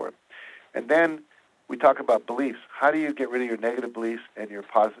 and so forth. And then we talk about beliefs. How do you get rid of your negative beliefs and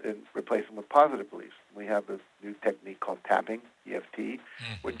and replace them with positive beliefs? We have this new technique called tapping, EFT,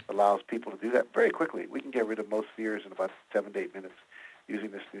 which allows people to do that very quickly. We can get rid of most fears in about 7 to 8 minutes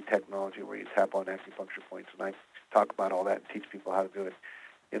using this new technology where you tap on acupuncture points. And I talk about all that and teach people how to do it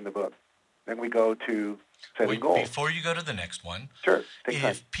in the book. Then we go to setting goals. Before you go to the next one, sure.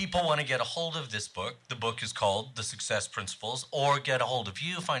 If people want to get a hold of this book, the book is called The Success Principles, or get a hold of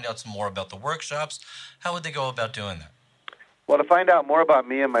you, find out some more about the workshops, how would they go about doing that? Well, to find out more about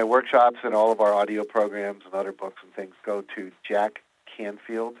me and my workshops and all of our audio programs and other books and things, go to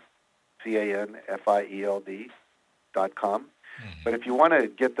jackcanfield, CANFIELD.com. But if you want to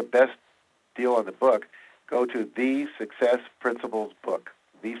get the best deal on the book, go to The Success Principles Book,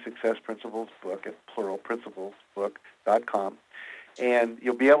 The Success Principles Book, at plural, principlesbook.com. And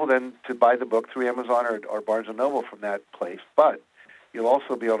you'll be able then to buy the book through Amazon or Barnes & Noble from that place. But you'll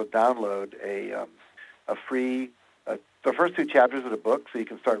also be able to download a free, the first 2 chapters of the book, so you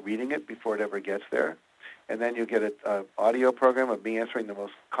can start reading it before it ever gets there. And then you'll get an audio program of me answering the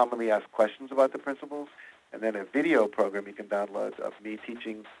most commonly asked questions about the principles, and then a video program you can download of me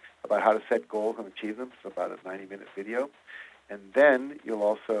teaching about how to set goals and achieve them. It's about a 90-minute video. And then you'll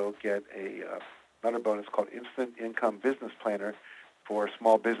also get another bonus called Instant Income Business Planner for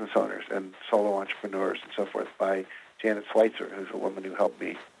small business owners and solo entrepreneurs and so forth by Janet Schweitzer, who's a woman who helped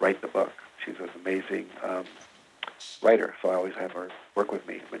me write the book. She's an amazing writer, so I always have her work with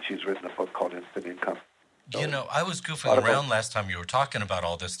me when she's written a book called Instant Income. You know, I was goofing around last time you were talking about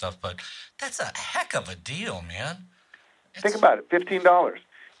all this stuff, but that's a heck of a deal, man. Think about it, $15.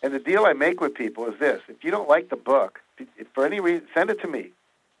 And the deal I make with people is this: if you don't like the book, if for any reason, send it to me,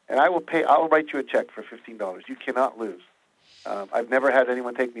 and I'll write you a check for $15. You cannot lose. I've never had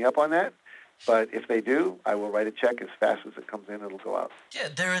anyone take me up on that, but if they do, I will write a check as fast as it comes in. It'll go out. Yeah,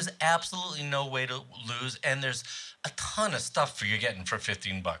 there is absolutely no way to lose, and there's a ton of stuff you're getting for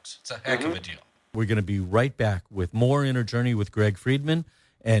 $15. It's a heck of a deal. We're going to be right back with more Inner Journey with Greg Friedman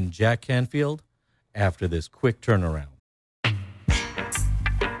and Jack Canfield after this quick turnaround.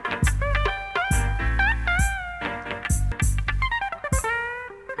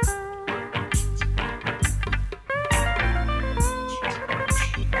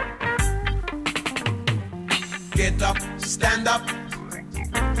 Get up,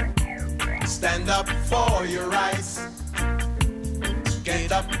 stand up for your rights.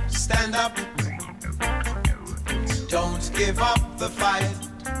 Get up, stand up, don't give up the fight.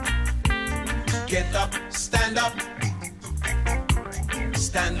 Get up, stand up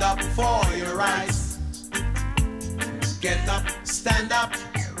for your rights. Get up, stand up,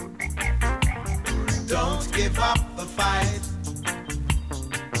 don't give up the fight.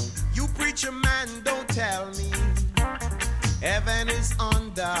 You preacher man, don't tell me heaven is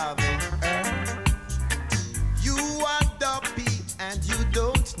under the earth. You are dopey and you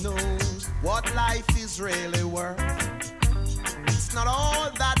don't know what life is really worth. It's not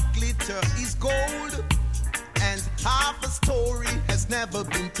all that glitter is gold, and half a story has never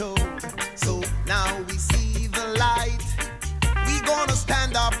been told. So now we see the light. We gonna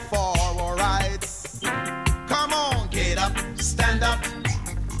stand up for our rights. Come on, get up, stand up.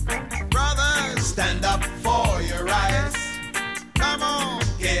 Brothers, stand up for your rights. Come on,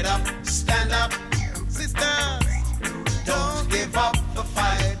 get up, stand up. Sisters, don't give up the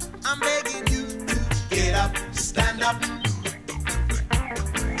fight. I'm begging you to get up, stand up.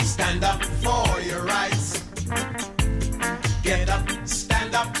 Stand up for your rights. Get up,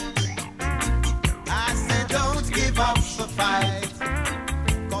 stand up. I said don't give up the fight.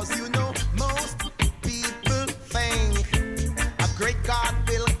 'Cause you know most people think a great God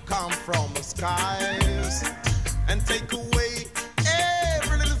will come from the skies and take away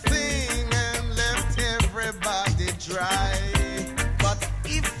every little thing and left everybody dry. But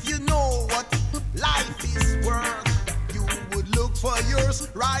if you know what life is worth, you would look for yours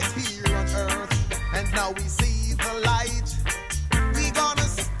right here on earth. And now we see the light. We gonna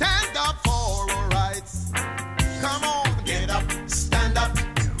stand up for our rights. Come on, get up, stand up.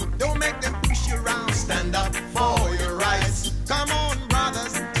 Don't make them push you around. Stand up for your rights. Come on,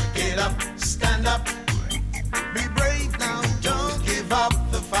 brothers, get up, stand up. Be brave now, don't give up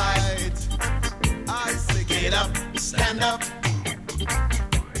the fight. I say get up, stand up.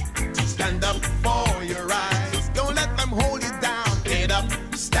 Stand up for your rights. Don't let them hold you down. Get up,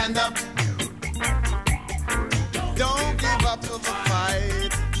 stand up. Don't give up to the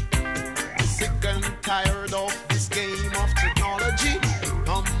fight. Sick and tired of this game of technology.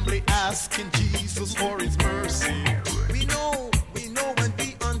 Humbly asking Jesus for his mercy. We know and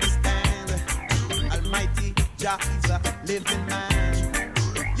we understand. Almighty Jah is a living man.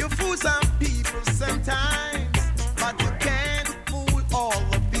 You fool some people sometimes, but you can't fool all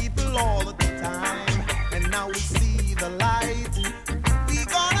the people all the time. And now we see the light. We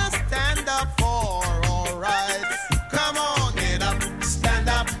gonna stand up for our rights. Come on, get up, stand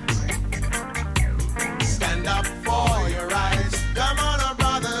up. Stand up for your rights. Come on, our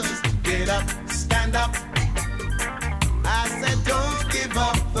brothers, get up, stand up. I said don't give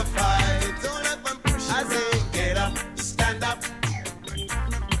up the fight. Don't let them push you. I say get up, stand up.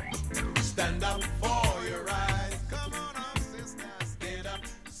 Stand up for your rights. Come on, our sisters, get up,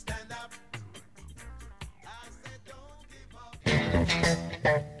 stand up. I said don't give up.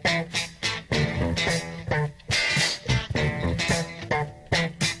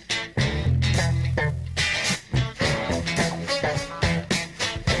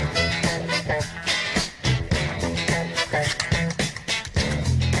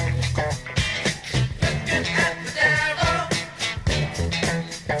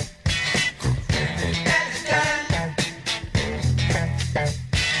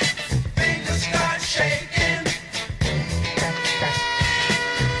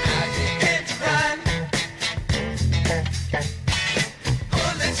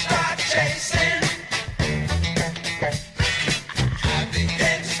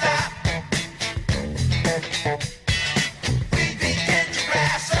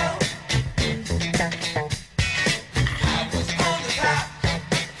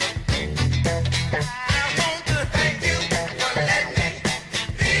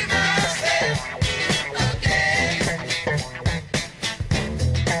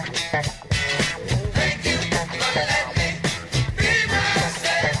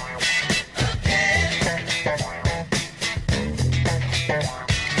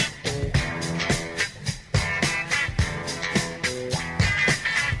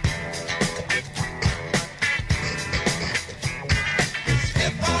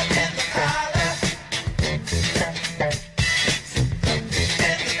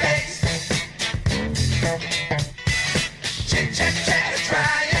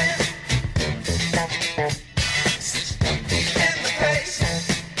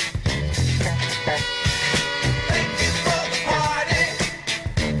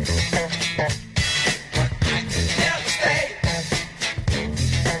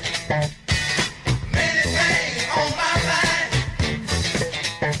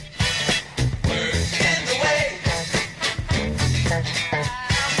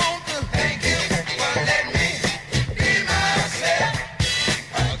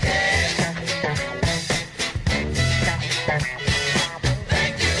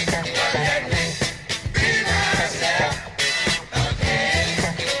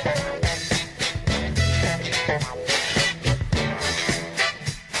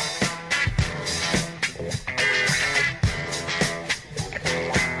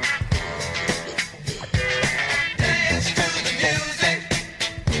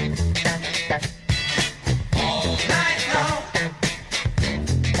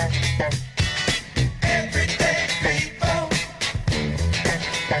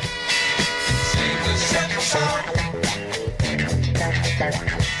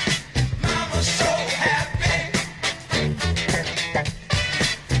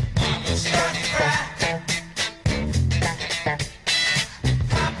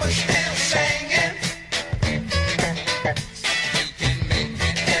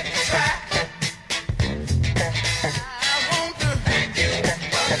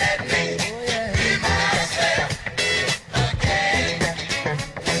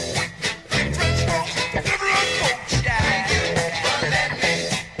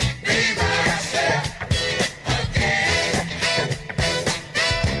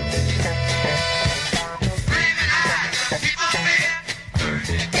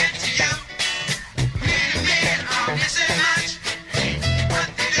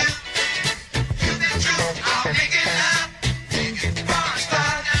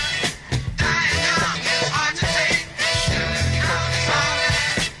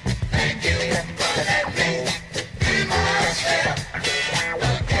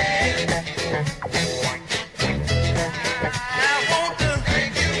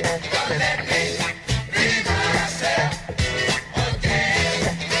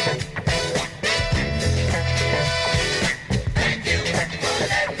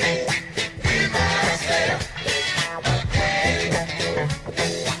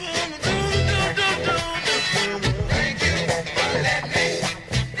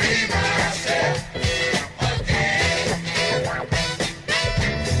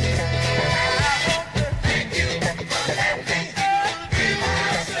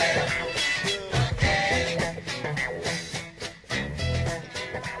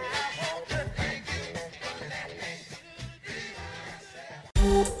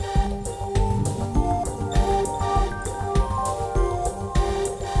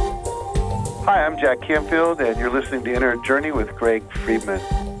 Hi, I'm Jack Canfield, and you're listening to Inner Journey with Greg Friedman.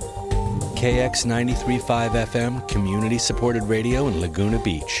 KX 93.5 FM, community-supported radio in Laguna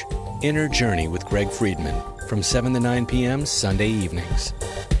Beach. Inner Journey with Greg Friedman, from 7 to 9 p.m. Sunday evenings.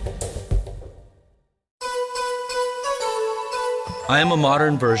 I am a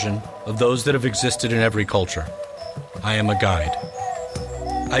modern version of those that have existed in every culture. I am a guide.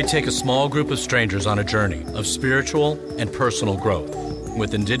 I take a small group of strangers on a journey of spiritual and personal growth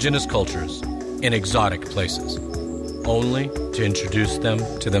with indigenous cultures in exotic places, only to introduce them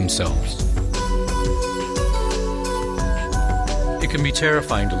to themselves. It can be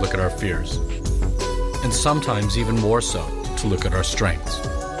terrifying to look at our fears, and sometimes even more so to look at our strengths.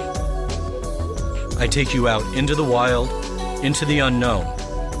 I take you out into the wild, into the unknown,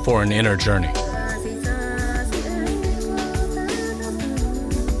 for an inner journey.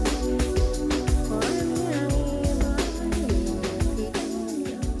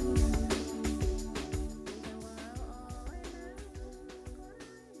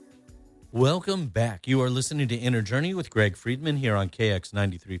 Welcome back. You are listening to Inner Journey with Greg Friedman here on KX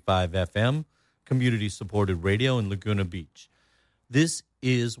 93.5 FM. community-supported radio in Laguna Beach. This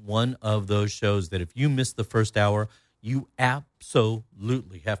is one of those shows that if you missed the first hour, you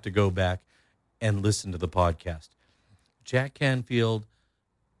absolutely have to go back and listen to the podcast. Jack Canfield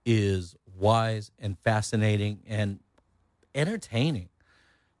is wise and fascinating and entertaining.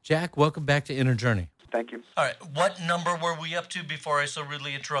 Jack, welcome back to Inner Journey. Thank you. All right, what number were we up to before I so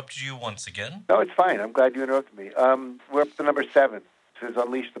rudely interrupted you once again? No, it's fine. I'm glad you interrupted me. We're up to number 7. It says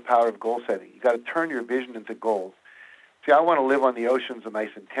unleash the power of goal setting. You got to turn your vision into goals. See, I want to live on the oceans of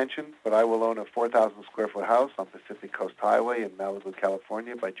nice intention, but I will own a 4,000 square foot house on Pacific Coast Highway in Malibu,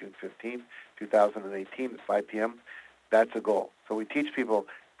 California by June 15, 2018 at 5 p.m. That's a goal. So we teach people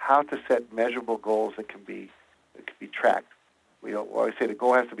how to set measurable goals that can be tracked. We always say the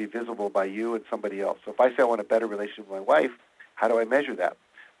goal has to be visible by you and somebody else. So if I say I want a better relationship with my wife, how do I measure that?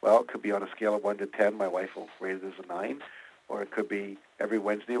 Well, it could be on a scale of 1 to 10. My wife will rate it as a 9. Or it could be every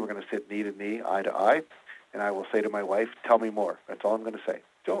Wednesday we're going to sit knee to knee, eye to eye, and I will say to my wife, tell me more. That's all I'm going to say.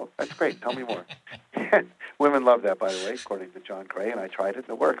 Joel, that's great. Tell me more. Women love that, by the way, according to John Gray, and I tried it, and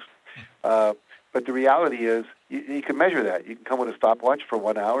it works. But the reality is you can measure that. You can come with a stopwatch for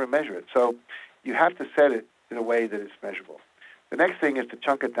 1 hour and measure it. So you have to set it in a way that is measurable. The next thing is to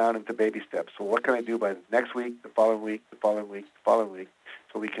chunk it down into baby steps. So what can I do by the next week, the following week, the following week, the following week,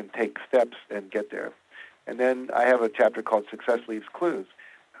 so we can take steps and get there. And then I have a chapter called Success Leaves Clues.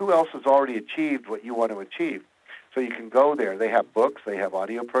 Who else has already achieved what you want to achieve? So you can go there. They have books. They have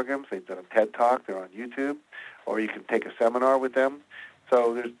audio programs. They've done a TED Talk. They're on YouTube. Or you can take a seminar with them.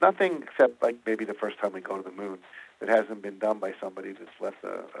 So there's nothing except like maybe the first time we go to the moon that hasn't been done by somebody that's left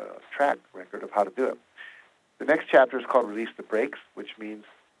a track record of how to do it. The next chapter is called Release the Brakes, which means,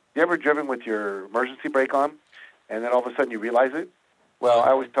 you ever driven with your emergency brake on, and then all of a sudden you realize it? Well, I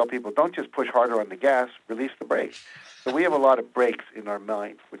always tell people, don't just push harder on the gas, release the brake. So we have a lot of brakes in our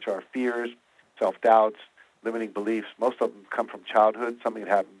mind, which are fears, self-doubts, limiting beliefs. Most of them come from childhood, something that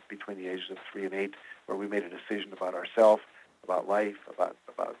happened between the ages of 3 and 8, where we made a decision about ourselves, about life, about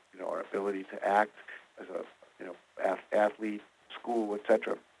our ability to act as a athlete, school,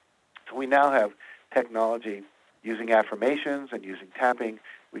 etc. So we now have technology using affirmations and using tapping.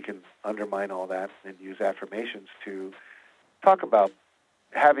 We can undermine all that and use affirmations to talk about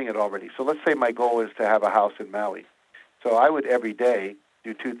having it already. So let's say my goal is to have a house in Maui. So I would every day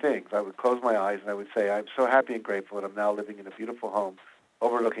do 2 things. I would close my eyes and I would say, I'm so happy and grateful that I'm now living in a beautiful home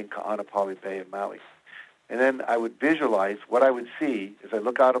overlooking Ka'anapali Bay in Maui. And then I would visualize what I would see as I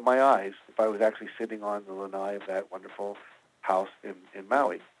look out of my eyes if I was actually sitting on the lanai of that wonderful house in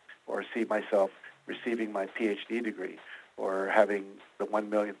Maui, or see myself receiving my PhD degree, or having the 1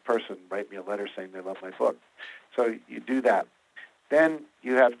 millionth person write me a letter saying they love my book. So you do that. Then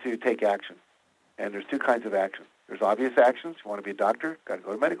you have to take action. And there's 2 kinds of action. There's obvious actions. You want to be a doctor, got to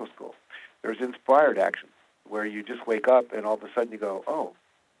go to medical school. There's inspired action, where you just wake up and all of a sudden you go, oh,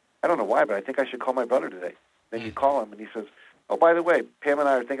 I don't know why, but I think I should call my brother today. Then you call him and he says, oh, by the way, Pam and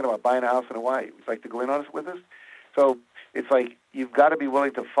I are thinking about buying a house in Hawaii. Would you like to go in on it with us? So it's like you've got to be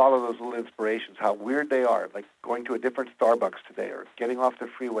willing to follow those little inspirations, how weird they are, like going to a different Starbucks today or getting off the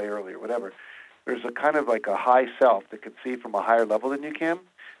freeway early or whatever. There's a kind of like a high self that can see from a higher level than you can,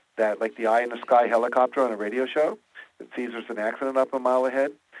 that like the eye in the sky helicopter on a radio show that sees there's an accident up a mile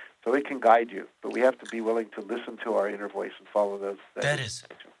ahead. So it can guide you, but we have to be willing to listen to our inner voice and follow those. That is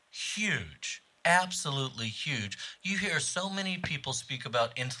huge. Absolutely huge. You hear so many people speak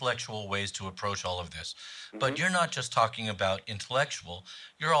about intellectual ways to approach all of this, but you're not just talking about intellectual,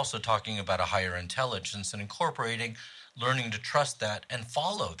 you're also talking about a higher intelligence and incorporating learning to trust that and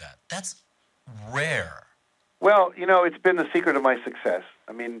follow that. That's rare. Well, it's been the secret of my success.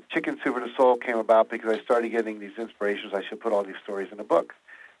 I mean, Chicken Soup for the Soul came about because I started getting these inspirations. I should put all these stories in a book.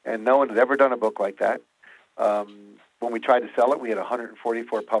 And no one had ever done a book like that. When we tried to sell it, we had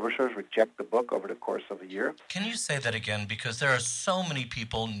 144 publishers reject the book over the course of a year. Can you say that again? Because there are so many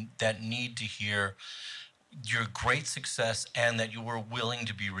people that need to hear your great success and that you were willing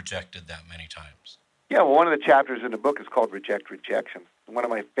to be rejected that many times. Yeah, well, one of the chapters in the book is called Reject Rejection. One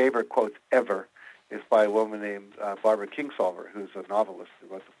of my favorite quotes ever is by a woman named Barbara Kingsolver, who's a novelist who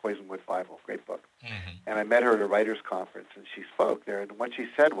wrote the Poisonwood Bible, great book. Mm-hmm. And I met her at a writer's conference, and she spoke there. And what she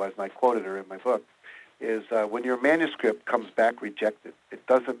said was, and I quoted her in my book, is when your manuscript comes back rejected, it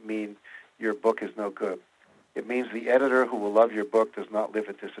doesn't mean your book is no good. It means the editor who will love your book does not live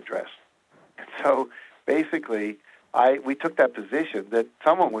at this address. And so basically, we took that position that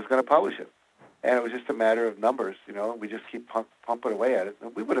someone was going to publish it. And it was just a matter of numbers, and we just keep pumping away at it.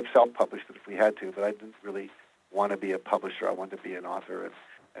 And we would have self-published it if we had to, but I didn't really want to be a publisher. I wanted to be an author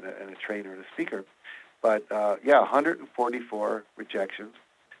and a trainer and a speaker. But, 144 rejections.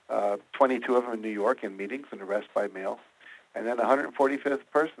 22 of them in New York in meetings and arrest by mail. And then the 145th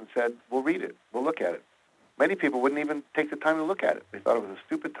person said, we'll read it, we'll look at it. Many people wouldn't even take the time to look at it. They thought it was a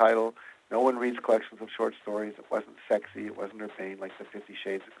stupid title. No one reads collections of short stories. It wasn't sexy. It wasn't urbane like the 50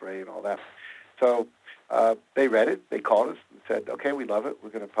 Shades of Grey and all that. So they read it. They called us and said, okay, we love it. We're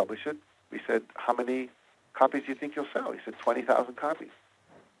going to publish it. We said, how many copies do you think you'll sell? He said, 20,000 copies.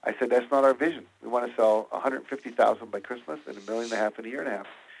 I said, that's not our vision. We want to sell 150,000 by Christmas and 1.5 million in a year and a half.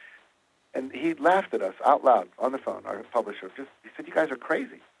 And he laughed at us out loud on the phone, our publisher. He said, you guys are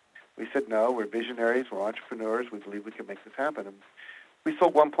crazy. We said, no, we're visionaries, we're entrepreneurs, we believe we can make this happen. And we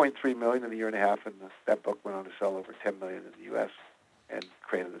sold 1.3 million in a year and a half, and that book went on to sell over 10 million in the U.S. and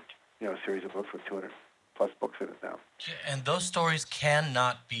created a series of books with 200-plus books in it now. And those stories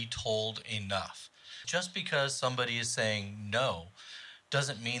cannot be told enough. Just because somebody is saying no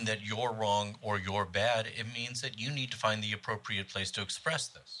doesn't mean that you're wrong or you're bad. It means that you need to find the appropriate place to express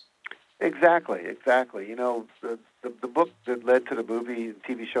this. Exactly. You know, the book that led to the movie and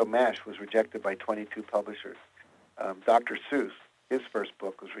TV show MASH was rejected by 22 publishers. Dr. Seuss, his first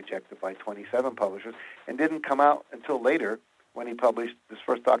book, was rejected by 27 publishers and didn't come out until later when he published his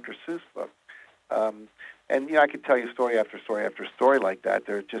first Dr. Seuss book. And, you know, I could tell you story after story after story like that.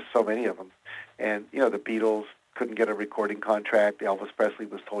 There are just so many of them. And, you know, the Beatles couldn't get a recording contract. Elvis Presley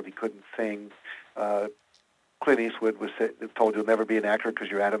was told he couldn't sing. Clint Eastwood was told you'll never be an actor because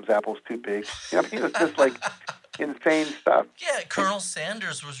your Adam's apple's too big. You know, I mean, it was just like insane stuff. Yeah, Colonel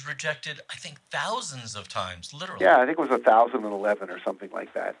Sanders was rejected, I think, thousands of times, literally. Yeah, I think it was 1,011 or something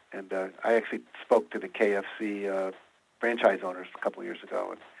like that. And I actually spoke to the KFC franchise owners a couple of years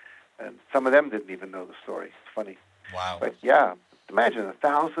ago, and some of them didn't even know the story. It's funny. Wow. But yeah, imagine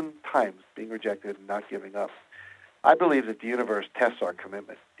 1,000 times being rejected and not giving up. I believe that the universe tests our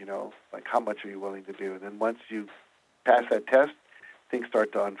commitment, you know, like how much are you willing to do? And then once you pass that test, things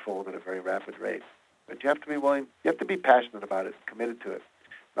start to unfold at a very rapid rate. But you have to be willing, you have to be passionate about it, committed to it,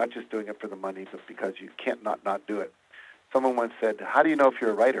 not just doing it for the money, but because you can't not do it. Someone once said, how do you know if you're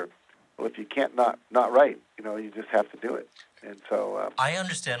a writer? Well, if you can't not write, you know, you just have to do it. And so I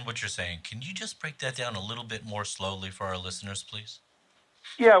understand what you're saying. Can you just break that down a little bit more slowly for our listeners, please?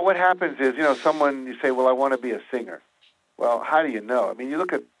 Yeah, what happens is, you know, you say, well, I want to be a singer. Well, how do you know? I mean, you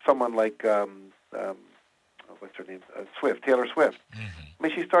look at someone like, what's her name, Taylor Swift. Mm-hmm. I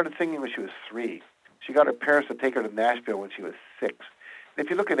mean, she started singing when she was 3. She got her parents to take her to Nashville when she was 6. And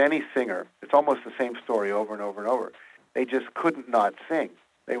if you look at any singer, it's almost the same story over and over and over. They just couldn't not sing.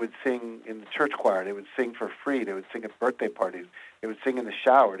 They would sing in the church choir. They would sing for free. They would sing at birthday parties. They would sing in the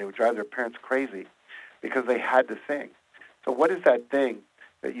shower. They would drive their parents crazy because they had to sing. So what is that thing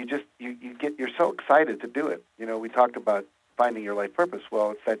that you're so excited to do it? You know, we talked about finding your life purpose. Well,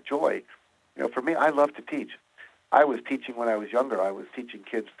 it's that joy. You know, for me, I love to teach. I was teaching when I was younger. I was teaching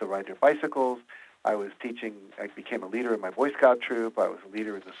kids to ride their bicycles. I became a leader in my Boy Scout troop. I was a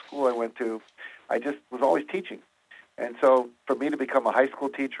leader in the school I went to. I just was always teaching. And so for me to become a high school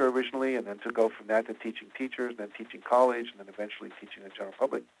teacher originally, and then to go from that to teaching teachers, and then teaching college, and then eventually teaching the general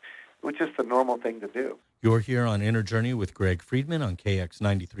public, it was just the normal thing to do. You're here on Inner Journey with Greg Friedman on KX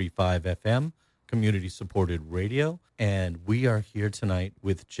 93.5 FM, community-supported radio, and we are here tonight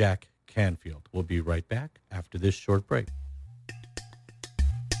with Jack Canfield. We'll be right back after this short break.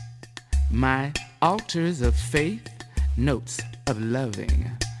 My altars of faith, notes of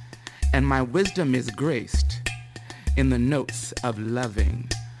loving, and my wisdom is graced in the notes of loving.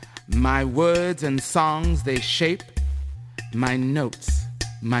 My words and songs, they shape my notes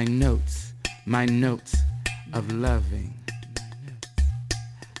of loving.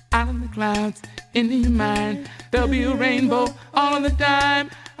 Out of the clouds, into your mind, there'll be a rainbow all of the time.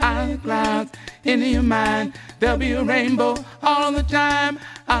 Out of the clouds, into your mind, there'll be a rainbow all of the time.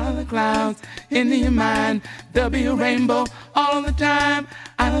 Out of the clouds, into your mind, there'll be a rainbow all of the time.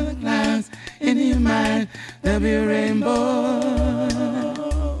 Out of the clouds, into your mind, there'll be a rainbow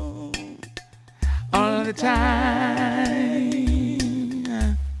all of the time.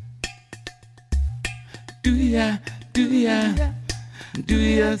 Do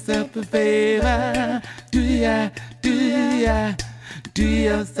yourself a favor. Do yourself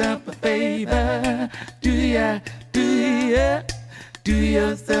a favor. Do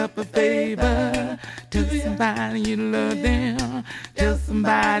yourself a favor. Tell somebody you love them. Tell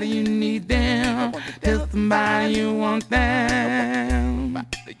somebody you need them. Tell somebody you want them.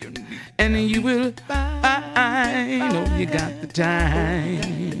 And you will find, oh, you got the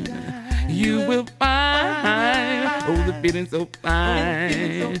time. You will find, oh, the feeling so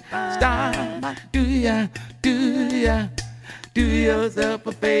fine. Stop, do yourself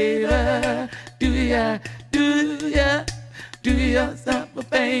a favor. Do yourself a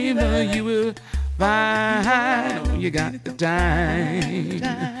favor, you will find. Oh, you got the time.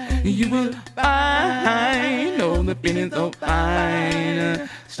 You will find. Oh, the feeling's so fine.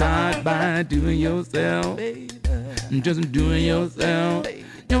 Start by doing yourself. Just doing yourself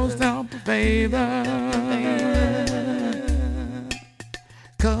a favor.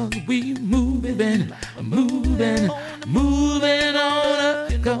 'Cause we moving on up.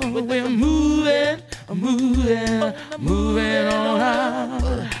 'Cause we're moving on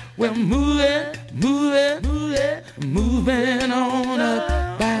up. We're moving on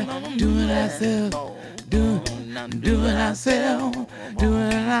up by doing ourselves, doing ourselves,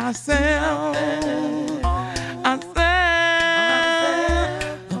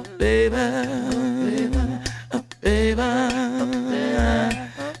 baby.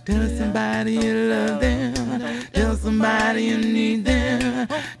 Tell somebody you love them. Tell somebody you need them.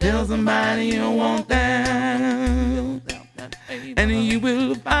 Tell somebody you want them. And you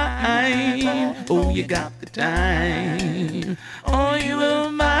will find, oh, you got the time. Oh, you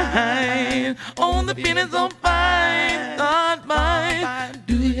will find, oh, the feeling's so fine. Not mine.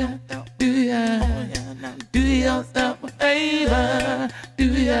 Do yourself a favor. Do yourself a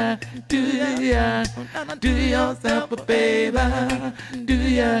favor. Do yourself a favor. Do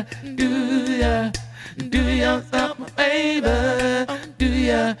yourself a favor.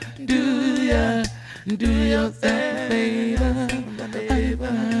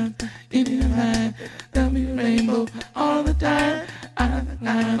 In your mind, there'll be a rainbow all the time.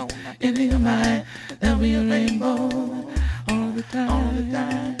 In your mind, there'll be a rainbow all the time. All the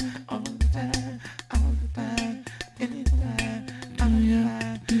time.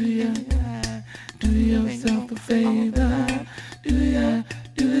 Do yourself a favor. Do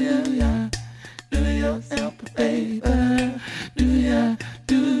yourself a favor.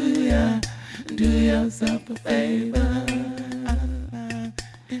 Do yourself a favor.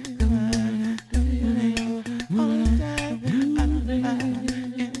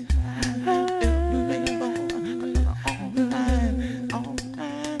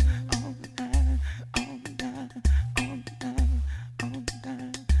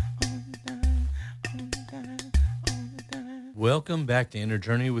 Welcome back to Inner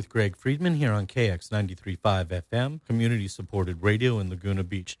Journey with Greg Friedman here on KX 93.5 FM, community-supported radio in Laguna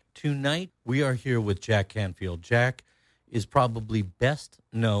Beach. Tonight, we are here with Jack Canfield. Jack is probably best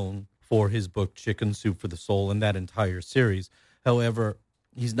known for his book, Chicken Soup for the Soul, and that entire series. However,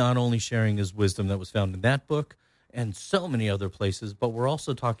 he's not only sharing his wisdom that was found in that book and so many other places, but we're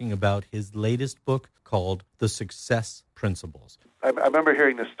also talking about his latest book called The Success Principles. I remember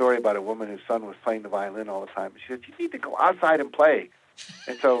hearing this story about a woman whose son was playing the violin all the time. She said, "You need to go outside and play."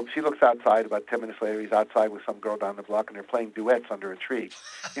 And so she looks outside. About 10 minutes later, he's outside with some girl down the block, and they're playing duets under a tree.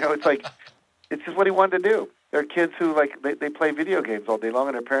 You know, it's like, it's just what he wanted to do. There are kids who, like, they play video games all day long,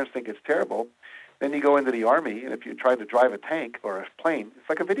 and their parents think it's terrible. Then you go into the Army, and if you're trying to drive a tank or a plane, it's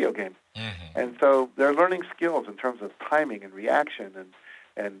like a video game. Mm-hmm. And so they're learning skills in terms of timing and reaction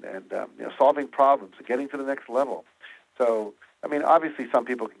and solving problems and getting to the next level. So, I mean, obviously some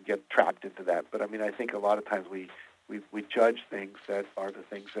people can get trapped into that, but I mean, I think a lot of times we judge things that are the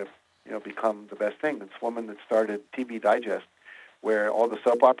things that, become the best thing. This woman that started TV Digest, where all the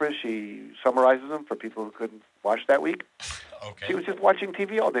soap operas, she summarizes them for people who couldn't watch that week. Okay. She was just watching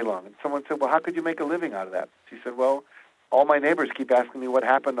TV all day long, and someone said, "Well, how could you make a living out of that?" She said, "Well, all my neighbors keep asking me what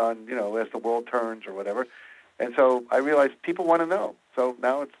happened on, as the world turns or whatever." And so I realized people want to know. So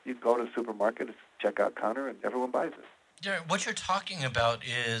now you go to the supermarket, it's a checkout counter, and everyone buys it. Yeah, what you're talking about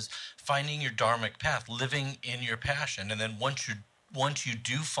is finding your dharmic path, living in your passion. And then once you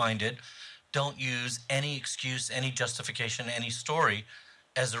do find it, don't use any excuse, any justification, any story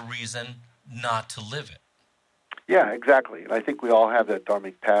as a reason not to live it. Yeah, exactly. And I think we all have that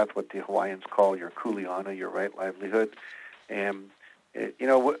dharmic path, what the Hawaiians call your kuleana, your right livelihood. And,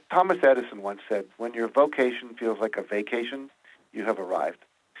 what Thomas Edison once said, when your vocation feels like a vacation, you have arrived.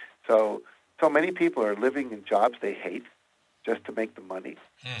 So many people are living in jobs they hate just to make the money.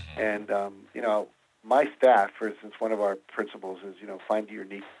 Mm-hmm. And, my staff, for instance, one of our principles is, find your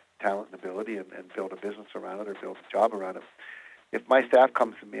unique talent and ability and build a business around it or build a job around it. If my staff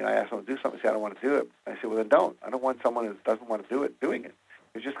comes to me and I ask them to do something, they say, "I don't want to do it." I say, "Well, then don't. I don't want someone who doesn't want to do it doing it.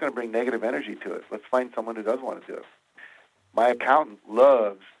 It's just going to bring negative energy to it. Let's find someone who does want to do it." My accountant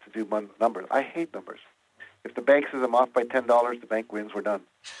loves to do numbers. I hate numbers. If the bank says I'm off by $10, the bank wins, we're done.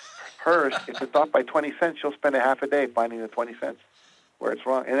 Hers, if it's off by 20 cents, she'll spend a half a day finding the 20 cents where it's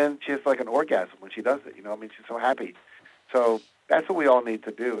wrong. And then she has like an orgasm when she does it. She's so happy. So that's what we all need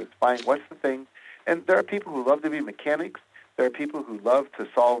to do is find what's the thing. And there are people who love to be mechanics. There are people who love to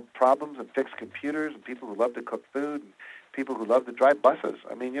solve problems and fix computers and people who love to cook food. people who love to drive buses.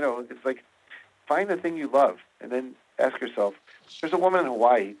 I mean, it's like find the thing you love and then ask yourself, there's a woman in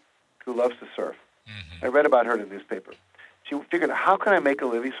Hawaii who loves to surf. I read about her in the newspaper. She figured, how can I make a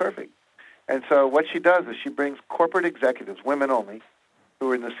living surfing? And so what she does is she brings corporate executives, women only,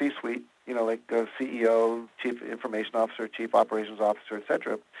 who are in the C-suite, like CEO, Chief Information Officer, Chief Operations Officer,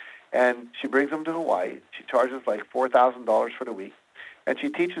 etc. And she brings them to Hawaii. She charges like $4,000 for the week. And she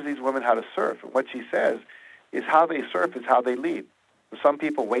teaches these women how to surf. And what she says is how they surf is how they lead. Some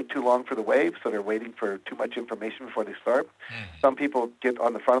people wait too long for the wave, so they're waiting for too much information before they start. Some people get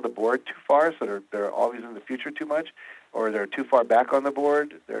on the front of the board too far, so they're always in the future too much, or they're too far back on the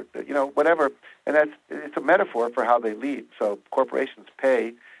board. They're whatever. And it's a metaphor for how they lead. So corporations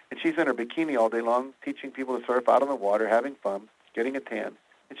pay, and she's in her bikini all day long, teaching people to surf out on the water, having fun, getting a tan,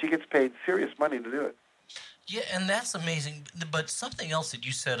 and she gets paid serious money to do it. Yeah, and that's amazing. But something else that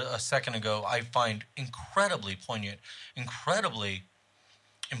you said a second ago I find incredibly poignant, incredibly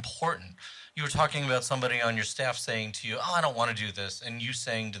important. You were talking about somebody on your staff saying to you, I don't want to do this, and you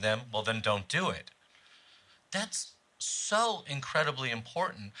saying to them, well, then don't do it. That's so incredibly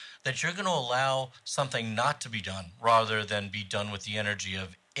important that you're going to allow something not to be done rather than be done with the energy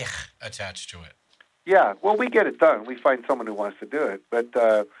of ich attached to it. Yeah, well, we get it done. We find someone who wants to do it. But,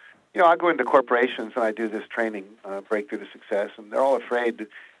 I go into corporations and I do this training, Breakthrough to Success, and they're all afraid that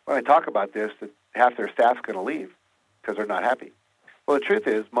when I talk about this that half their staff's going to leave because they're not happy. Well, the truth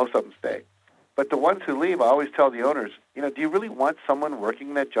is most of them stay. But the ones who leave, I always tell the owners, do you really want someone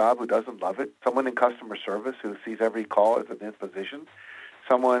working that job who doesn't love it? Someone in customer service who sees every call as an imposition?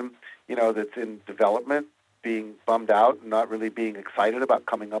 Someone, that's in development being bummed out and not really being excited about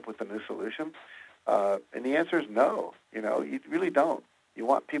coming up with a new solution? And the answer is no. You really don't. You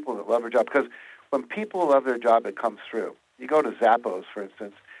want people that love their job. Because when people love their job, it comes through. You go to Zappos, for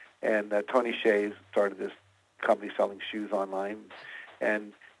instance, and Tony Hsieh started this company selling shoes online.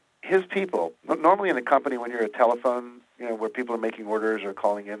 And his people, normally in a company when you're a telephone, where people are making orders or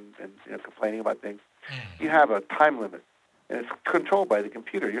calling in and complaining about things, you have a time limit. And it's controlled by the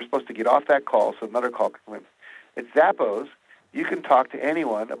computer. You're supposed to get off that call so another call can come in. At Zappos, you can talk to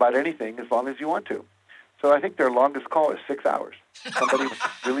anyone about anything as long as you want to. So I think their longest call is 6 hours. Somebody was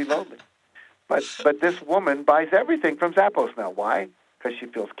really lonely. But this woman buys everything from Zappos now. Why? Because she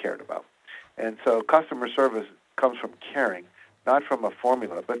feels cared about. And so customer service comes from caring, not from a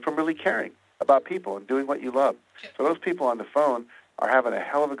formula, but from really caring about people and doing what you love. So those people on the phone are having a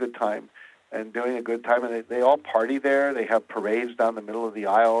hell of a good time and doing a good time, and they all party there. They have parades down the middle of the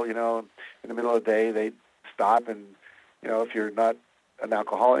aisle, in the middle of the day. They stop and, if you're not an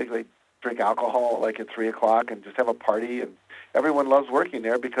alcoholic, they drink alcohol like at 3 o'clock and just have a party, and everyone loves working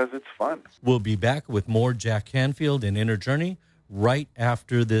there because it's fun. We'll be back with more Jack Canfield and Inner Journey right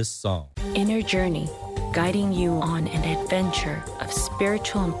after this song. Inner Journey, guiding you on an adventure of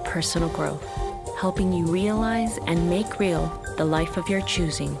spiritual and personal growth, helping you realize and make real the life of your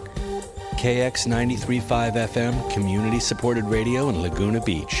choosing. KX 93.5 FM, community-supported radio in Laguna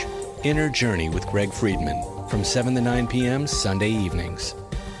Beach. Inner Journey with Greg Friedman, from 7 to 9 p.m. Sunday evenings.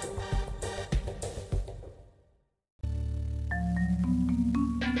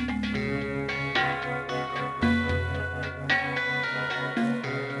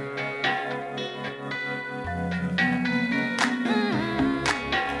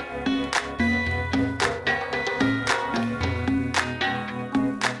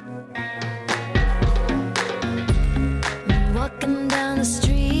 Walking down the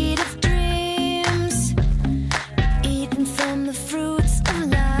street of dreams, eating from the fruits of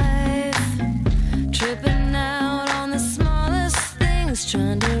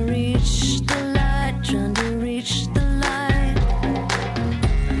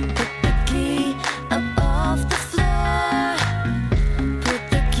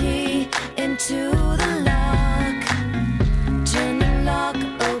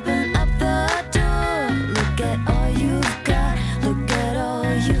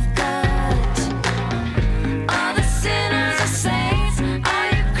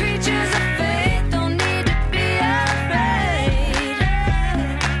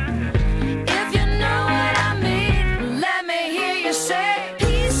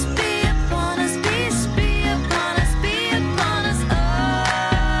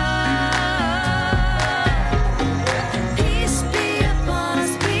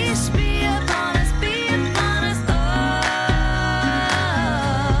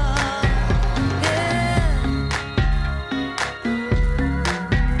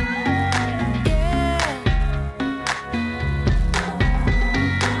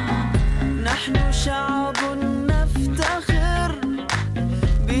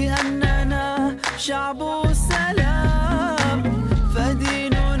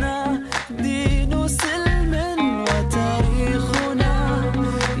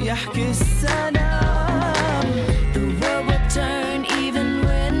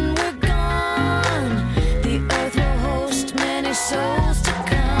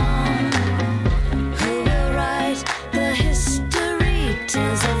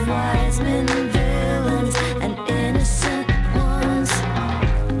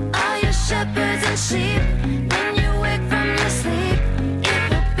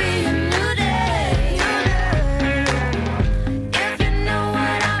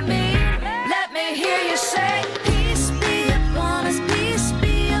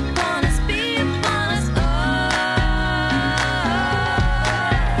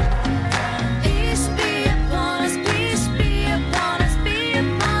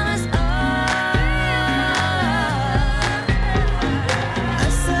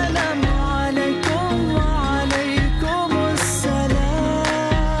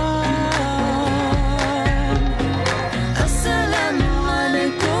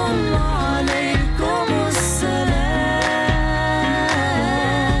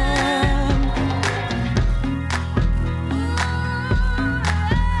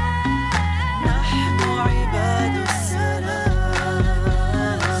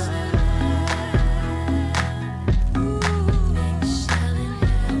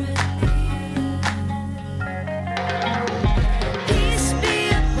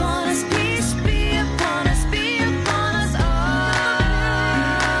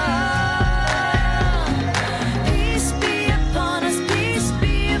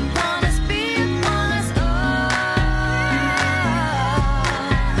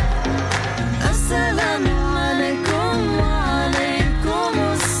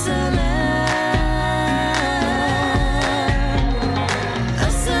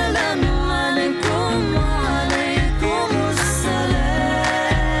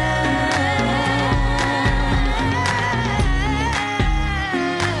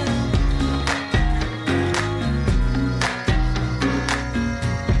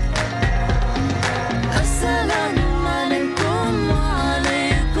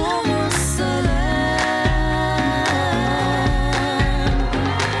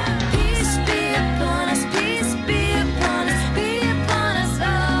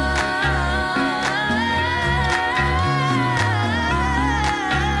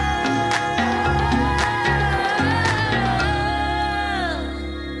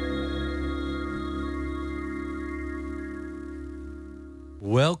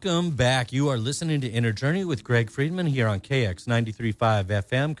Welcome back. You are listening to Inner Journey with Greg Friedman here on KX 93.5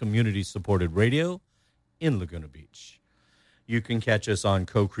 FM, community-supported radio in Laguna Beach. You can catch us on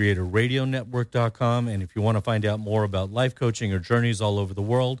co-creatorradionetwork.com, and if you want to find out more about life coaching or journeys all over the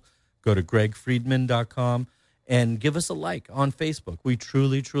world, go to gregfriedman.com and give us a like on Facebook. We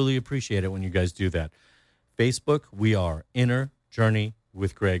truly, truly appreciate it when you guys do that. Facebook, we are Inner Journey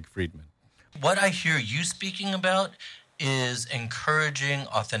with Greg Friedman. What I hear you speaking about is encouraging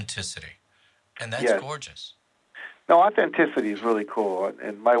authenticity, and that's gorgeous. No, authenticity is really cool.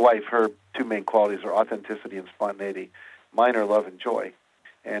 And my wife, her two main qualities are authenticity and spontaneity. Mine are love and joy.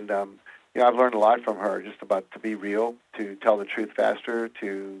 And, I've learned a lot from her just about to be real, to tell the truth faster,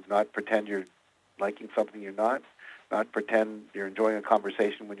 to not pretend you're liking something you're not pretend you're enjoying a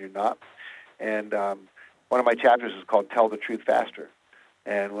conversation when you're not. And one of my chapters is called Tell the Truth Faster.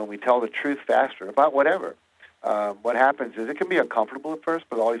 And when we tell the truth faster about whatever, what happens is it can be uncomfortable at first,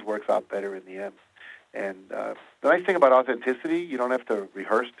 but it always works out better in the end. And the nice thing about authenticity, you don't have to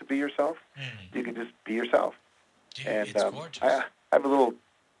rehearse to be yourself. You can just be yourself. Dude, and it's gorgeous. I have a little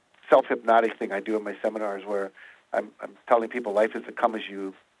self-hypnotic thing I do in my seminars where I'm telling people life is a come as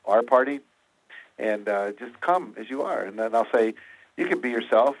you are party, and just come as you are. And then I'll say, you could be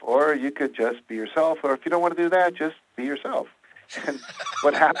yourself, or you could just be yourself, or if you don't want to do that, just be yourself. And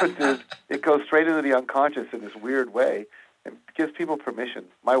what happens is it goes straight into the unconscious in this weird way and gives people permission.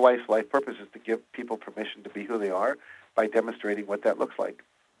 My wife's life purpose is to give people permission to be who they are by demonstrating what that looks like.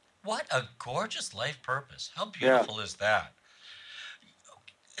 What a gorgeous life purpose. How beautiful is that?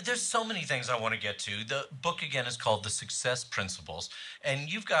 There's so many things I want to get to. The book, again, is called The Success Principles,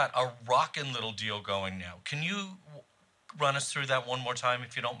 and you've got a rockin' little deal going now. Can you run us through that one more time,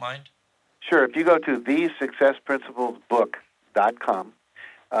 if you don't mind? Sure. If you go to thesuccessprinciplesbook.com,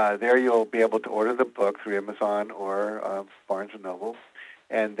 there you'll be able to order the book through Amazon or Barnes & Noble,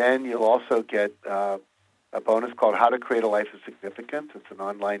 and then you'll also get a bonus called How to Create a Life of Significance. It's an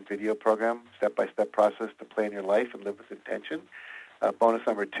online video program, step-by-step process to plan your life and live with intention. Bonus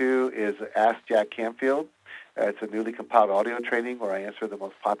number 2 is Ask Jack Canfield. It's a newly compiled audio training where I answer the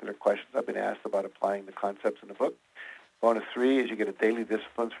most popular questions I've been asked about applying the concepts in the book. Bonus 3 is you get a Daily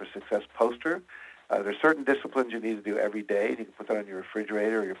Disciplines for Success poster. There's certain disciplines you need to do every day. You can put that on your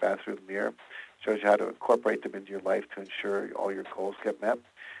refrigerator or your bathroom mirror. It shows you how to incorporate them into your life to ensure all your goals get met.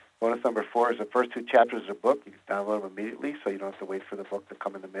 Bonus number 4 is the first 2 chapters of the book. You can download them immediately so you don't have to wait for the book to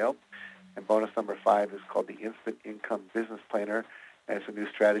come in the mail. And bonus number 5 is called the Instant Income Business Planner. And it's a new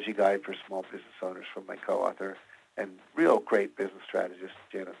strategy guide for small business owners from my co-author and real great business strategist,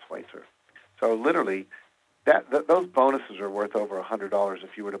 Janice Schweitzer. So literally, those bonuses are worth over $100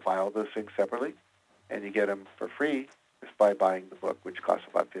 if you were to buy all those things separately, and you get them for free just by buying the book, which costs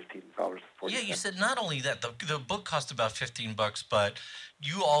about $15.40. Yeah, you said not only that, the book costs about $15, but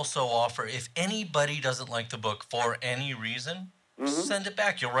you also offer, if anybody doesn't like the book for any reason, send it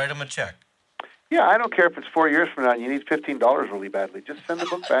back. You'll write them a check. Yeah, I don't care if it's 4 years from now and you need $15 really badly. Just send the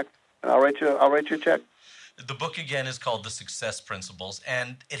book back, and I'll write you a check. The book, again, is called The Success Principles,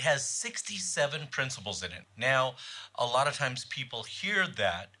 and it has 67 principles in it. Now, a lot of times people hear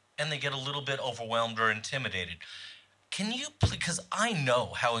that, and they get a little bit overwhelmed or intimidated. Can you, because I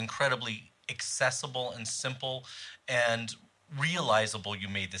know how incredibly accessible and simple and realizable you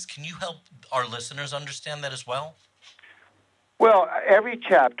made this. Can you help our listeners understand that as well? Well, every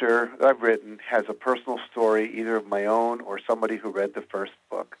chapter that I've written has a personal story, either of my own or somebody who read the first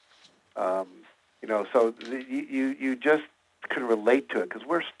book. So you just can relate to it because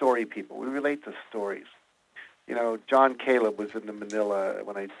we're story people. We relate to stories. John Caleb was in Manila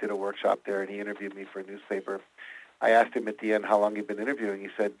when I did a workshop there, and he interviewed me for a newspaper. I asked him at the end how long he'd been interviewing. He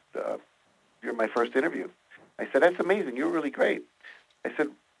said, "You're my first interview." I said, "That's amazing. You're really great." I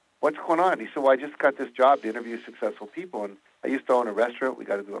said, "What's going on?" He said, "Well, I just got this job to interview successful people, and I used to own a restaurant. We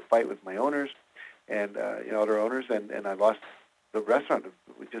got into a fight with my owners, and other owners, and I lost the restaurant.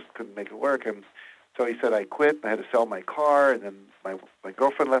 We just couldn't make it work." And so he said, "I quit. I had to sell my car, and then my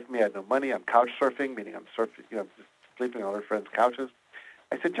girlfriend left me. I had no money. I'm couch surfing, meaning I'm surfing, just sleeping on other friends' couches."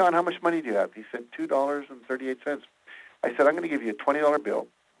 I said, "John, how much money do you have?" He said, $2.38. I said, "I'm going to give you a $20 bill.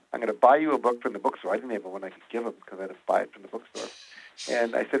 I'm going to buy you a book from the bookstore." I didn't have one I could give him because I had to buy it from the bookstore.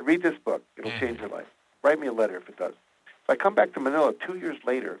 And I said, "Read this book. It'll change your life. Write me a letter if it does." So I come back to Manila 2 years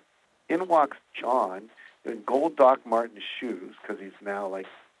later. In walks John in gold Doc Martens shoes because he's now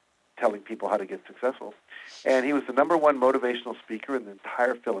telling people how to get successful. And he was the #1 motivational speaker in the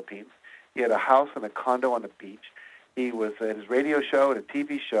entire Philippines. He had a house and a condo on the beach. He was at his radio show and a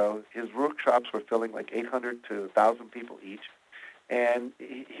TV show. His workshops were filling 800 to 1,000 people each. And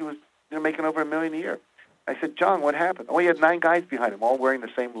he was making over $1 million a year. I said, John, what happened? Oh, he had 9 guys behind him, all wearing the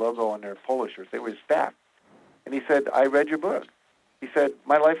same logo on their polo shirts. They were his staff. And he said, I read your book. He said,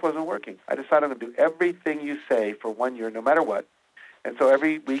 my life wasn't working. I decided I'm going to do everything you say for 1 year, no matter what. And so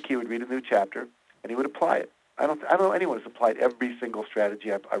every week he would read a new chapter, and he would apply it. I don't know anyone who's applied every single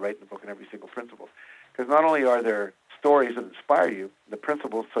strategy I write in the book and every single principle. Because not only are there stories that inspire you, the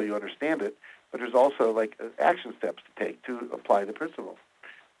principles so you understand it, but there's also like action steps to take to apply the principle.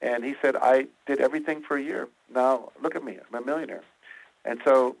 And he said, I did everything for a year. Now, look at me. I'm a millionaire. And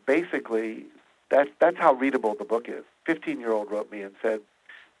so basically, that's how readable the book is. 15-year-old wrote me and said,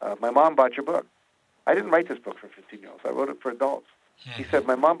 my mom bought your book. I didn't write this book for 15-year-olds. I wrote it for adults. He said,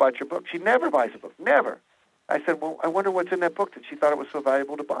 my mom bought your book. She never buys a book, never. I said, well, I wonder what's in that book that she thought it was so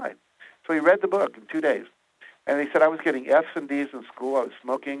valuable to buy. So he read the book in 2 days. And he said, I was getting F's and D's in school. I was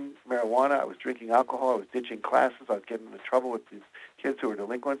smoking marijuana. I was drinking alcohol. I was ditching classes. I was getting into trouble with these kids who were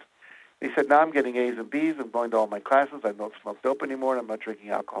delinquents. He said, now I'm getting A's and B's. I'm going to all my classes. I don't smoke dope anymore, and I'm not drinking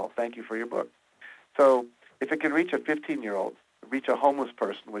alcohol. Thank you for your book. So if it can reach a 15-year-old, reach a homeless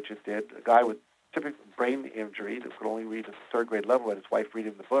person, which it did, a guy with typical brain injury that could only read at the 3rd grade level, and his wife read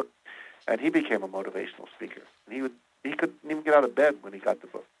him the book, and he became a motivational speaker. And he couldn't even get out of bed when he got the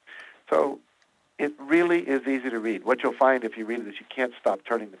book. So it really is easy to read. What you'll find if you read it is you can't stop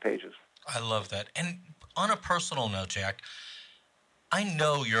turning the pages. I love that. And on a personal note, Jack, I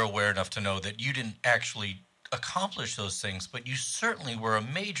know you're aware enough to know that you didn't actually accomplish those things, but you certainly were a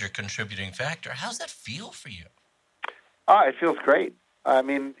major contributing factor. How's that feel for you? It feels great. I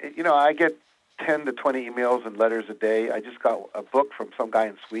mean, I get 10 to 20 emails and letters a day. I just got a book from some guy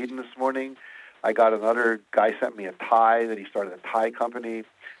in Sweden this morning. I got another guy sent me a tie that he started a tie company.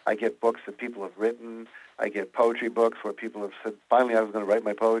 I get books that people have written. I get poetry books where people have said, finally I was going to write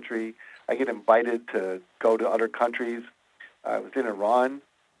my poetry. I get invited to go to other countries. I was in Iran,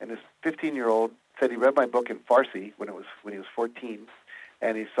 and this 15-year-old said he read my book in Farsi when he was 14,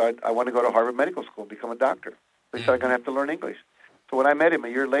 and he said, I want to go to Harvard Medical School and become a doctor. So he said, I'm going to have to learn English. So when I met him a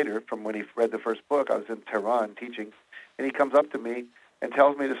year later from when he read the first book, I was in Tehran teaching, and he comes up to me and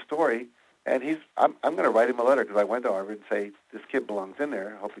tells me the story, and I'm going to write him a letter because I went to Harvard and say, this kid belongs in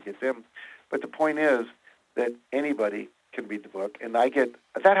there. I hope he gets in. But the point is that anybody can read the book, and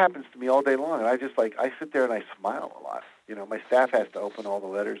that happens to me all day long, and I sit there and I smile a lot. My staff has to open all the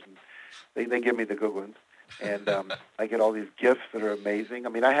letters, and they give me the good ones, and I get all these gifts that are amazing. I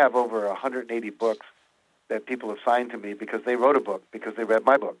mean, I have over 180 books that people have signed to me because they wrote a book, because they read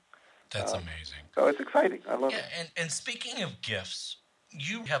my book. That's amazing. So it's exciting. I love it. And speaking of gifts,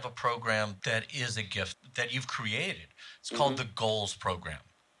 you have a program that is a gift that you've created. It's called the Goals Program.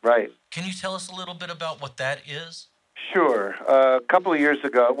 Right. Can you tell us a little bit about what that is? Sure. A couple of years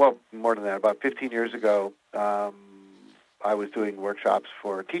ago, well, more than that, about 15 years ago, I was doing workshops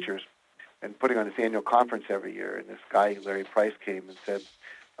for teachers and putting on this annual conference every year. And this guy, Larry Price, came and said,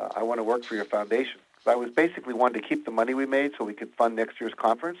 I want to work for your foundation. I was basically wanting to keep the money we made so we could fund next year's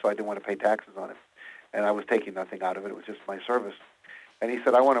conference, so I didn't want to pay taxes on it. And I was taking nothing out of it. It was just my service. And he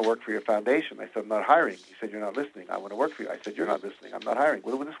said, I want to work for your foundation. I said, I'm not hiring. He said, you're not listening. I want to work for you. I said, you're not listening. I'm not hiring.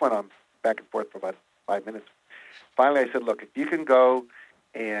 Well, this went on back and forth for about 5 minutes. Finally, I said, look, if you can go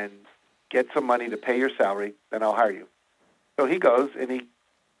and get some money to pay your salary, then I'll hire you. So he goes and he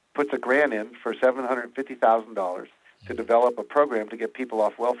puts a grant in for $750,000 to develop a program to get people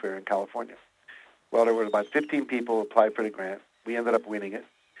off welfare in California. Well, there were about 15 people who applied for the grant. We ended up winning it.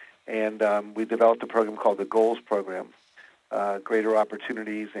 And we developed a program called the Goals Program, Greater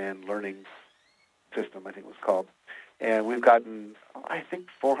Opportunities and Learning System, I think it was called. And we've gotten, I think,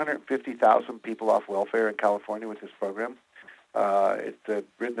 450,000 people off welfare in California with this program. It's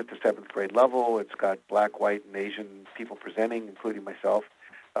written at the 7th grade level. It's got black, white, and Asian people presenting, including myself.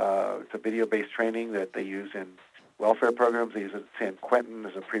 It's a video-based training that they use in welfare programs. They use it at San Quentin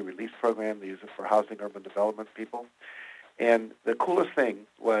as a pre-release program. They use it for housing urban development people. And the coolest thing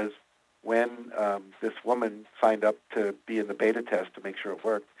was when this woman signed up to be in the beta test to make sure it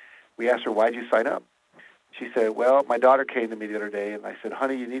worked, we asked her, why'd you sign up? She said, well, my daughter came to me the other day, and I said,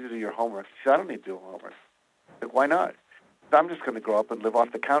 honey, you need to do your homework. She said, I don't need to do homework. I said, why not? I'm just going to grow up and live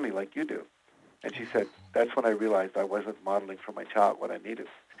off the county like you do. And she said, that's when I realized I wasn't modeling for my child what I needed.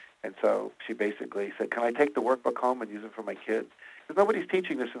 And so she basically said, can I take the workbook home and use it for my kids? Because nobody's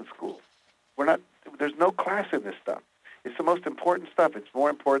teaching this in school. There's no class in this stuff. It's the most important stuff. It's more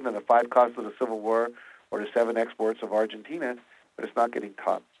important than the 5 causes of the Civil War or the 7 exports of Argentina, but it's not getting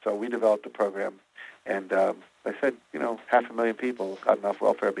taught. So we developed a program, and I said, 500,000 people got off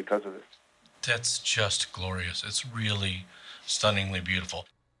welfare because of it. That's just glorious. It's really stunningly beautiful.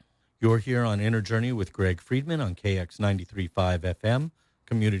 You're here on Inner Journey with Greg Friedman on KX 93.5 FM,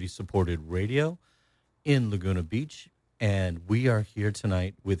 community-supported radio. in Laguna Beach, and we are here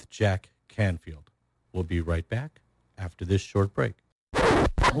tonight with Jack Canfield. We'll be right back after this short break.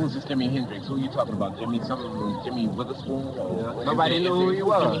 Who's this Jimi Hendrix? Who are you talking about? Jimmy Witherspoon? Nobody knew who he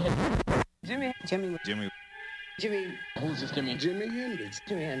was. Jimmy. Who's this Jimmy? Jimi Hendrix.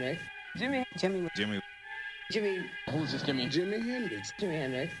 Jimi Hendrix. Jimmy. Who's this Jimmy? Jimi Hendrix. Jimi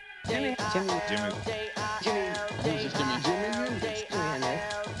Hendrix. Jimmy. Who's this Jimmy? Jimi Hendrix.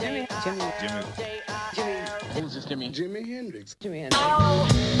 Jimi Hendrix. Jimmy. Who's this Jimmy? Jimi Hendrix. Jimi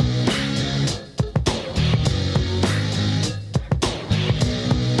Hendrix.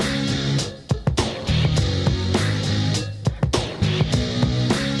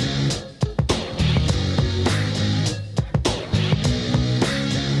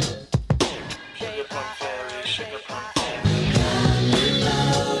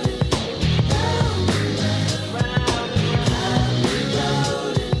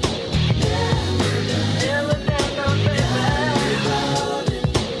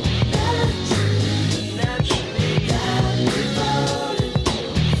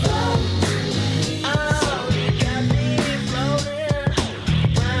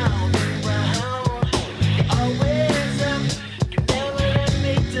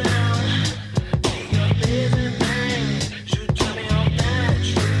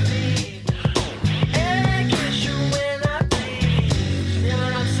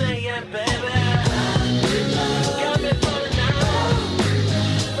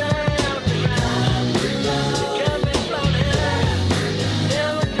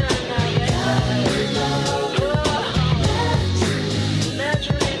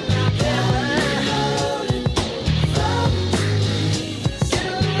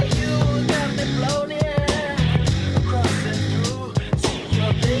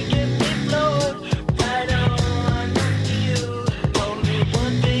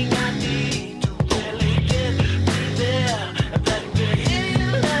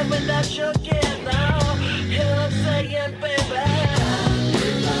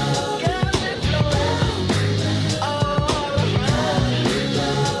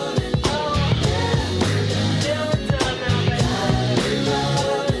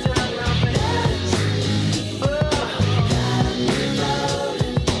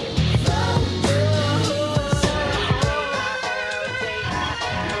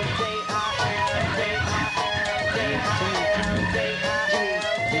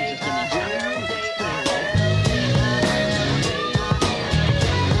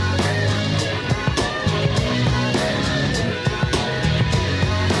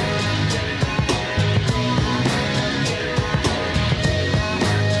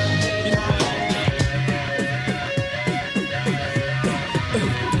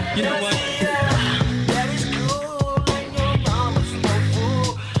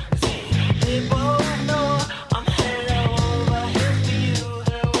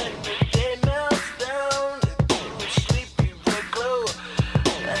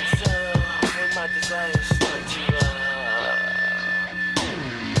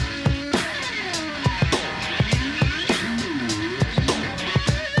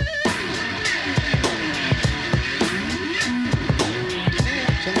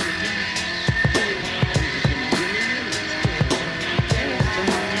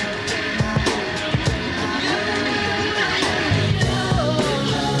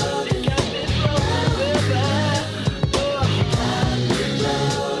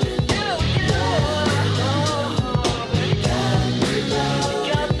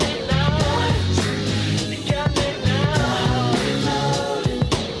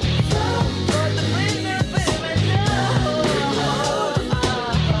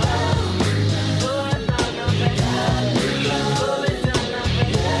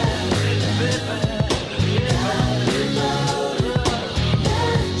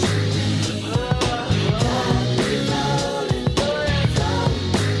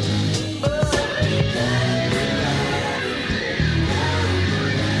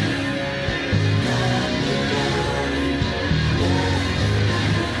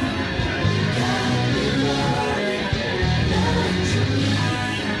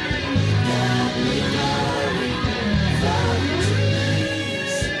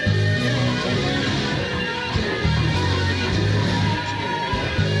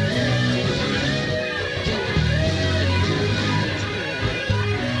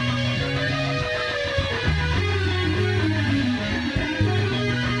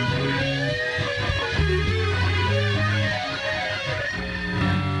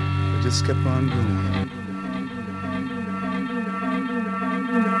 just kept on going.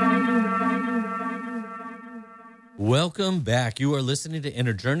 Welcome back. You are listening to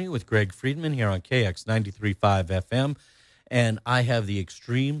Inner Journey with Greg Friedman here on KX 93.5 FM. And I have the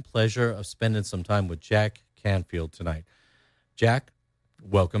extreme pleasure of spending some time with Jack Canfield tonight. Jack,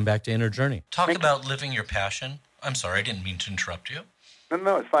 welcome back to Inner Journey. Talk about living your passion. I'm sorry, I didn't mean to interrupt you.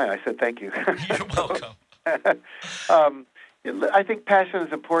 No, it's fine. I said thank you. You're welcome. I think passion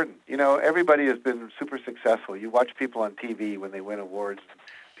is important. You know, everybody has been super successful. You watch people on TV when they win awards,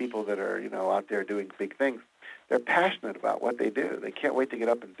 people that are, out there doing big things. They're passionate about what they do. They can't wait to get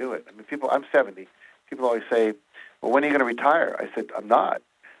up and do it. I mean, I'm 70. People always say, well, when are you going to retire? I said, I'm not.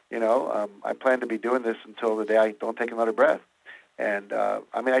 I plan to be doing this until the day I don't take another breath. And,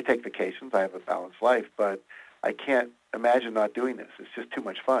 I take vacations. I have a balanced life, but I can't imagine not doing this. It's just too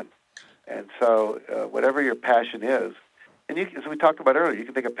much fun. And so whatever your passion is, and as we talked about earlier, you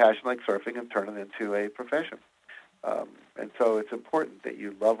can take a passion like surfing and turn it into a profession. And so it's important that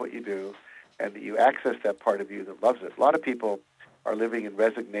you love what you do and that you access that part of you that loves it. A lot of people are living in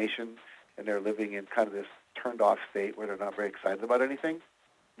resignation, and they're living in kind of this turned-off state where they're not very excited about anything.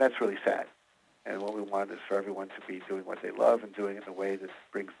 That's really sad. And what we want is for everyone to be doing what they love and doing it in a way that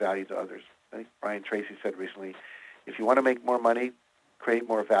brings value to others. I think Brian Tracy said recently, if you want to make more money, create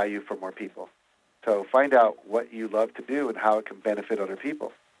more value for more people. So find out what you love to do and how it can benefit other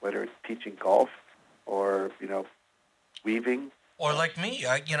people, whether it's teaching golf or, weaving. Or like me,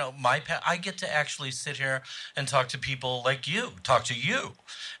 I get to actually sit here and talk to people like you,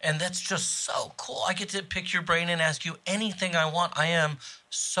 and that's just so cool. I get to pick your brain and ask you anything I want. I am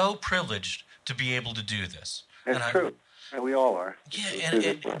so privileged to be able to do this. It's true, and we all are. Yeah,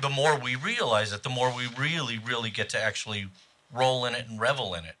 and the more we realize it, the more we really, really get to actually roll in it and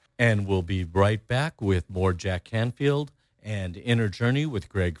revel in it. And we'll be right back with more Jack Canfield and Inner Journey with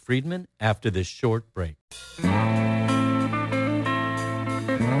Greg Friedman after this short break.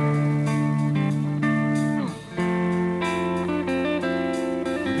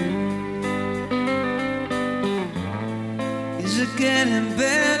 Is it getting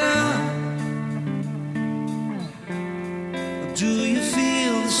better? Or do you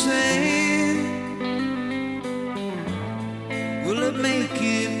feel the same? Will it make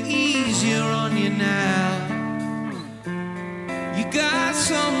it easier on you now? You got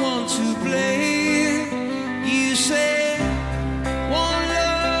someone to blame. You say one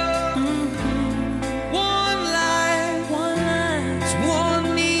love, one life, it's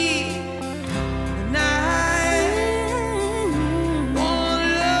one need, and one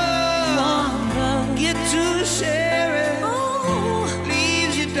love, get to share it.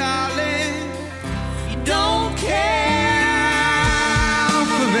 Leaves you, darling, you don't care.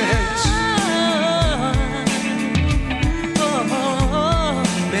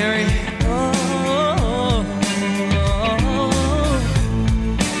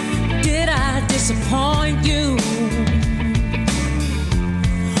 Disappoint you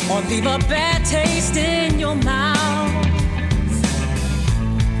or leave a bad taste in your mouth?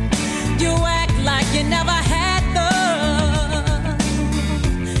 You act like you never had love,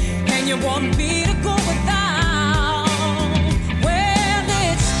 and you want me to go without. Well,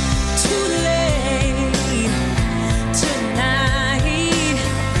 it's too late tonight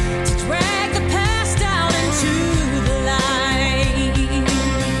to drag the past out into the light.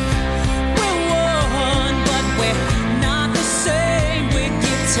 We're one, but we're not the same. We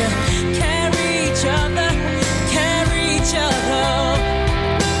get to carry each other, carry each other.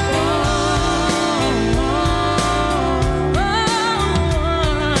 Oh, oh,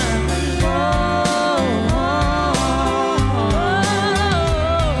 oh, oh.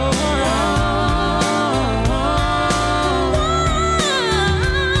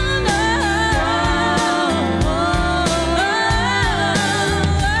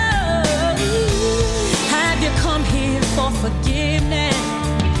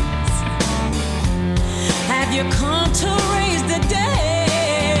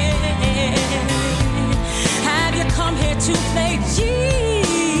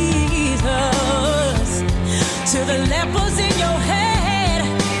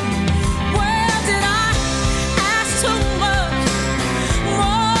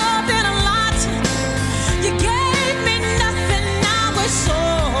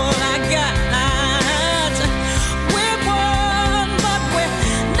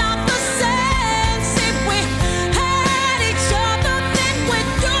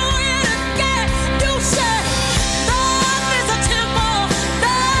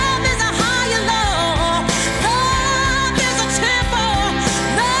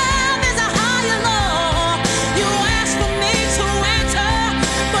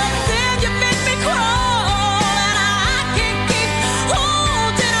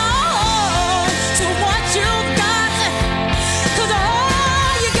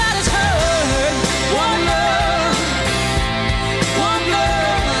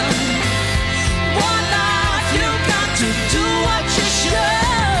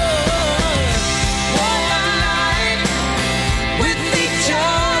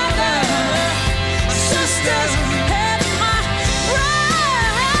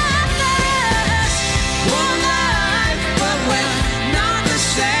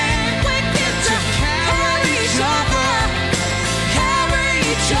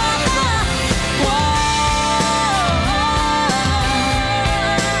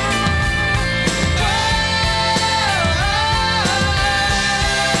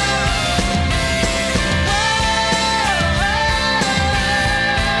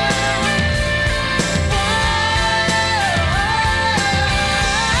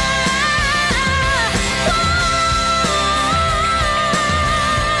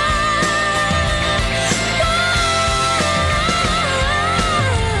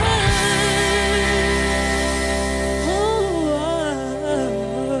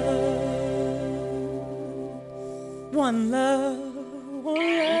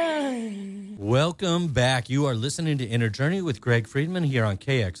 Welcome back. You are listening to Inner Journey with Greg Friedman here on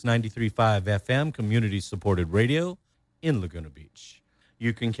KX 93.5 FM, community-supported radio in Laguna Beach.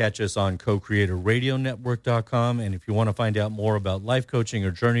 You can catch us on co-creatorradionetwork.com, and if you want to find out more about life coaching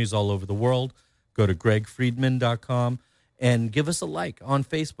or journeys all over the world, go to gregfriedman.com and give us a like on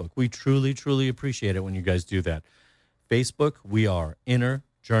Facebook. We truly, truly appreciate it when you guys do that. Facebook, we are Inner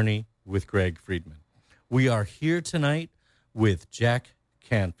Journey with Greg Friedman. We are here tonight with Jack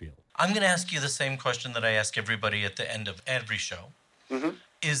Canfield. I'm going to ask you the same question that I ask everybody at the end of every show. Mm-hmm.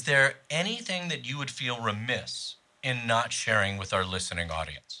 Is there anything that you would feel remiss in not sharing with our listening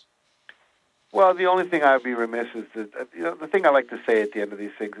audience? Well, the only thing I would be remiss is that, the thing I like to say at the end of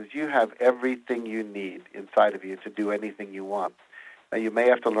these things is you have everything you need inside of you to do anything you want. Now, you may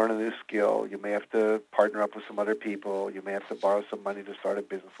have to learn a new skill. You may have to partner up with some other people. You may have to borrow some money to start a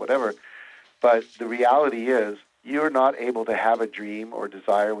business, whatever. But the reality is you're not able to have a dream or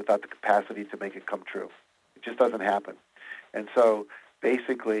desire without the capacity to make it come true. It just doesn't happen. And so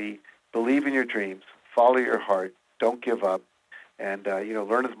basically, believe in your dreams, follow your heart, don't give up, and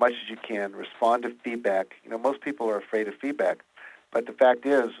learn as much as you can, respond to feedback. Most people are afraid of feedback, but the fact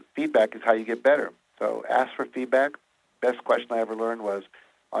is feedback is how you get better. So ask for feedback. Best question I ever learned was,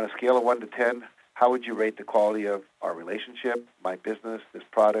 on a scale of 1 to 10, how would you rate the quality of our relationship, my business, this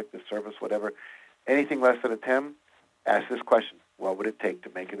product, this service, whatever? Anything less than a 10, ask this question: what would it take to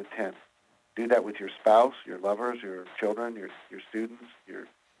make it a 10? Do that with your spouse, your lovers, your children, your students, your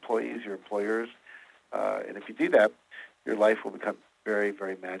employees, your employers. And if you do that, your life will become very,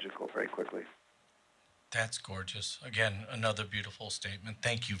 very magical very quickly. That's gorgeous. Again, another beautiful statement.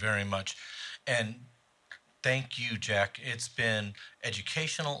 Thank you very much. And thank you, Jack. It's been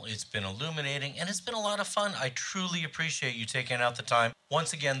educational, it's been illuminating, and it's been a lot of fun. I truly appreciate you taking out the time.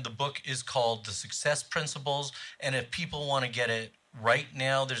 Once again, the book is called The Success Principles, and if people want to get it right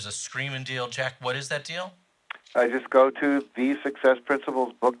now, there's a screaming deal. Jack, what is that deal? Just go to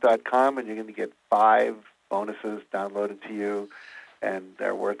thesuccessprinciplesbook.com, and you're going to get 5 bonuses downloaded to you, and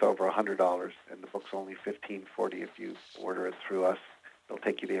they're worth over $100. And the book's only $15.40 if you order it through us. It'll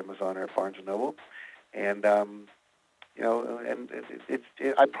take you to Amazon or Barnes & Noble. And, I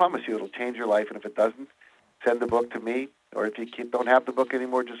promise you it'll change your life. And if it doesn't, send the book to me. Or if you don't have the book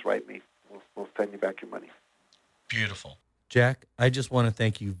anymore, just write me. We'll send you back your money. Beautiful. Jack, I just want to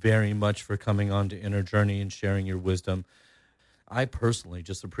thank you very much for coming on to Inner Journey and sharing your wisdom. I personally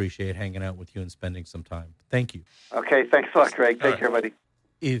just appreciate hanging out with you and spending some time. Thank you. Okay, thanks a lot, Greg. Take care, buddy.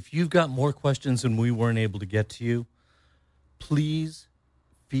 If you've got more questions and we weren't able to get to you, please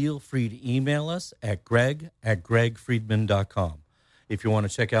feel free to email us at greg@gregfriedman.com. If you want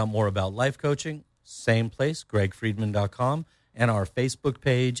to check out more about life coaching, same place, gregfriedman.com. And our Facebook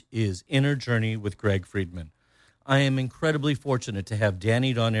page is Inner Journey with Greg Friedman. I am incredibly fortunate to have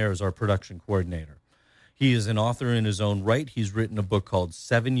Danny Donaire as our production coordinator. He is an author in his own right. He's written a book called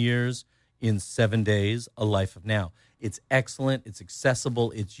 7 Years in 7 Days, A Life of Now. It's excellent. It's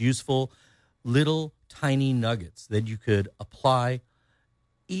accessible. It's useful. Little tiny nuggets that you could apply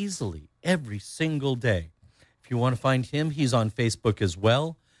easily every single day. If you want to find him, he's on Facebook as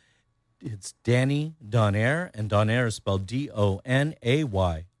well. It's Danny Donaire, and Donaire is spelled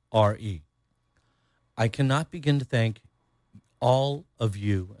Donayre. I cannot begin to thank all of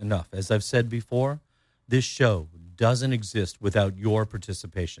you enough. As I've said before, this show doesn't exist without your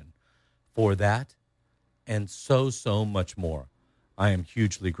participation. For that and so, so much more, I am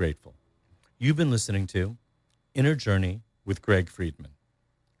hugely grateful. You've been listening to Inner Journey with Greg Friedman.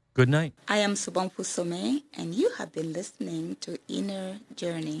 Good night. I am Subonfu Some, and you have been listening to Inner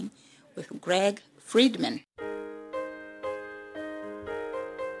Journey with Greg Friedman.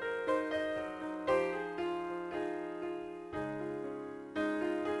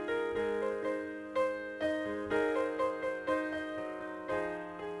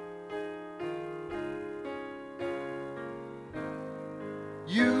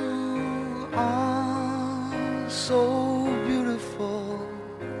 You are so beautiful.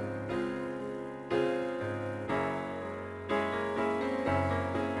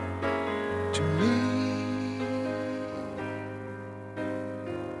 To me,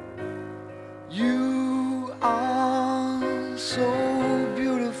 you are so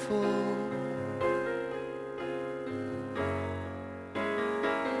beautiful.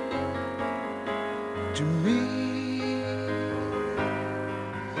 To me,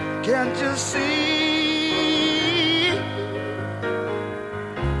 can't you see?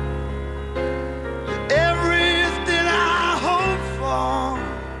 You're everything I hope for.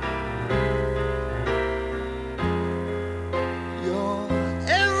 You're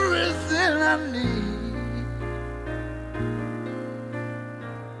everything I need.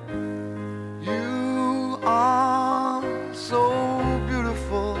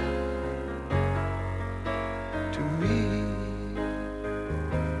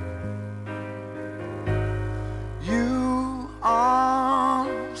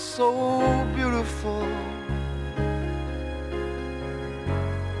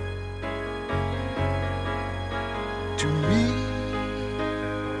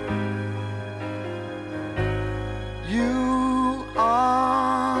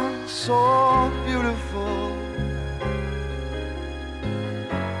 so beautiful.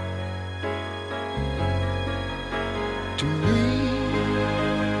 To me,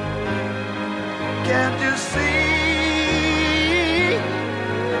 can't you see?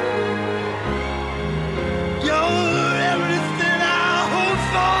 You're everything I hope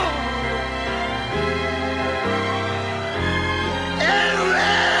for.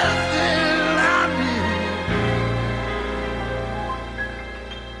 Everything I need.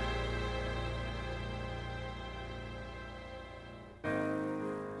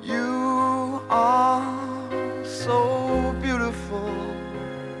 You are so beautiful.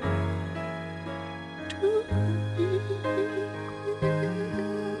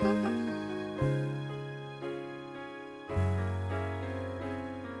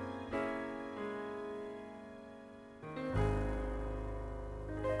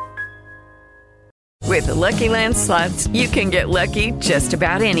 With the Lucky Land Slots, you can get lucky just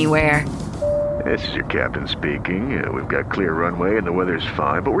about anywhere. This is your captain speaking. We've got clear runway and the weather's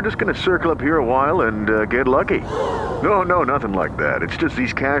fine, but we're just going to circle up here a while and get lucky. No, nothing like that. It's just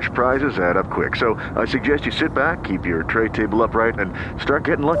these cash prizes add up quick. So I suggest you sit back, keep your tray table upright, and start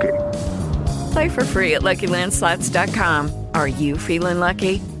getting lucky. Play for free at LuckyLandSlots.com. Are you feeling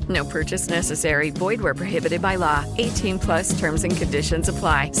lucky? No purchase necessary. Void where prohibited by law. 18 plus terms and conditions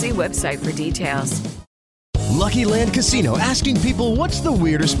apply. See website for details. Lucky Land Casino, asking people, what's the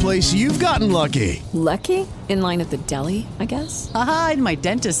weirdest place you've gotten lucky? Lucky? In line at the deli, I guess? Aha, in my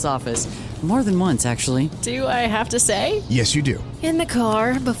dentist's office. More than once, actually. Do I have to say? Yes, you do. In the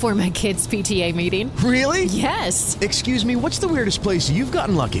car before my kids' PTA meeting. Really? Yes. Excuse me, what's the weirdest place you've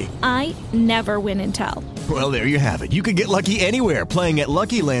gotten lucky? I never win and tell. Well, there you have it. You can get lucky anywhere, playing at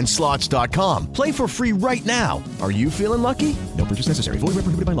LuckyLandSlots.com. Play for free right now. Are you feeling lucky? No purchase necessary. Void where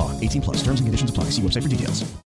prohibited by law. 18 plus. Terms and conditions apply. See website for details.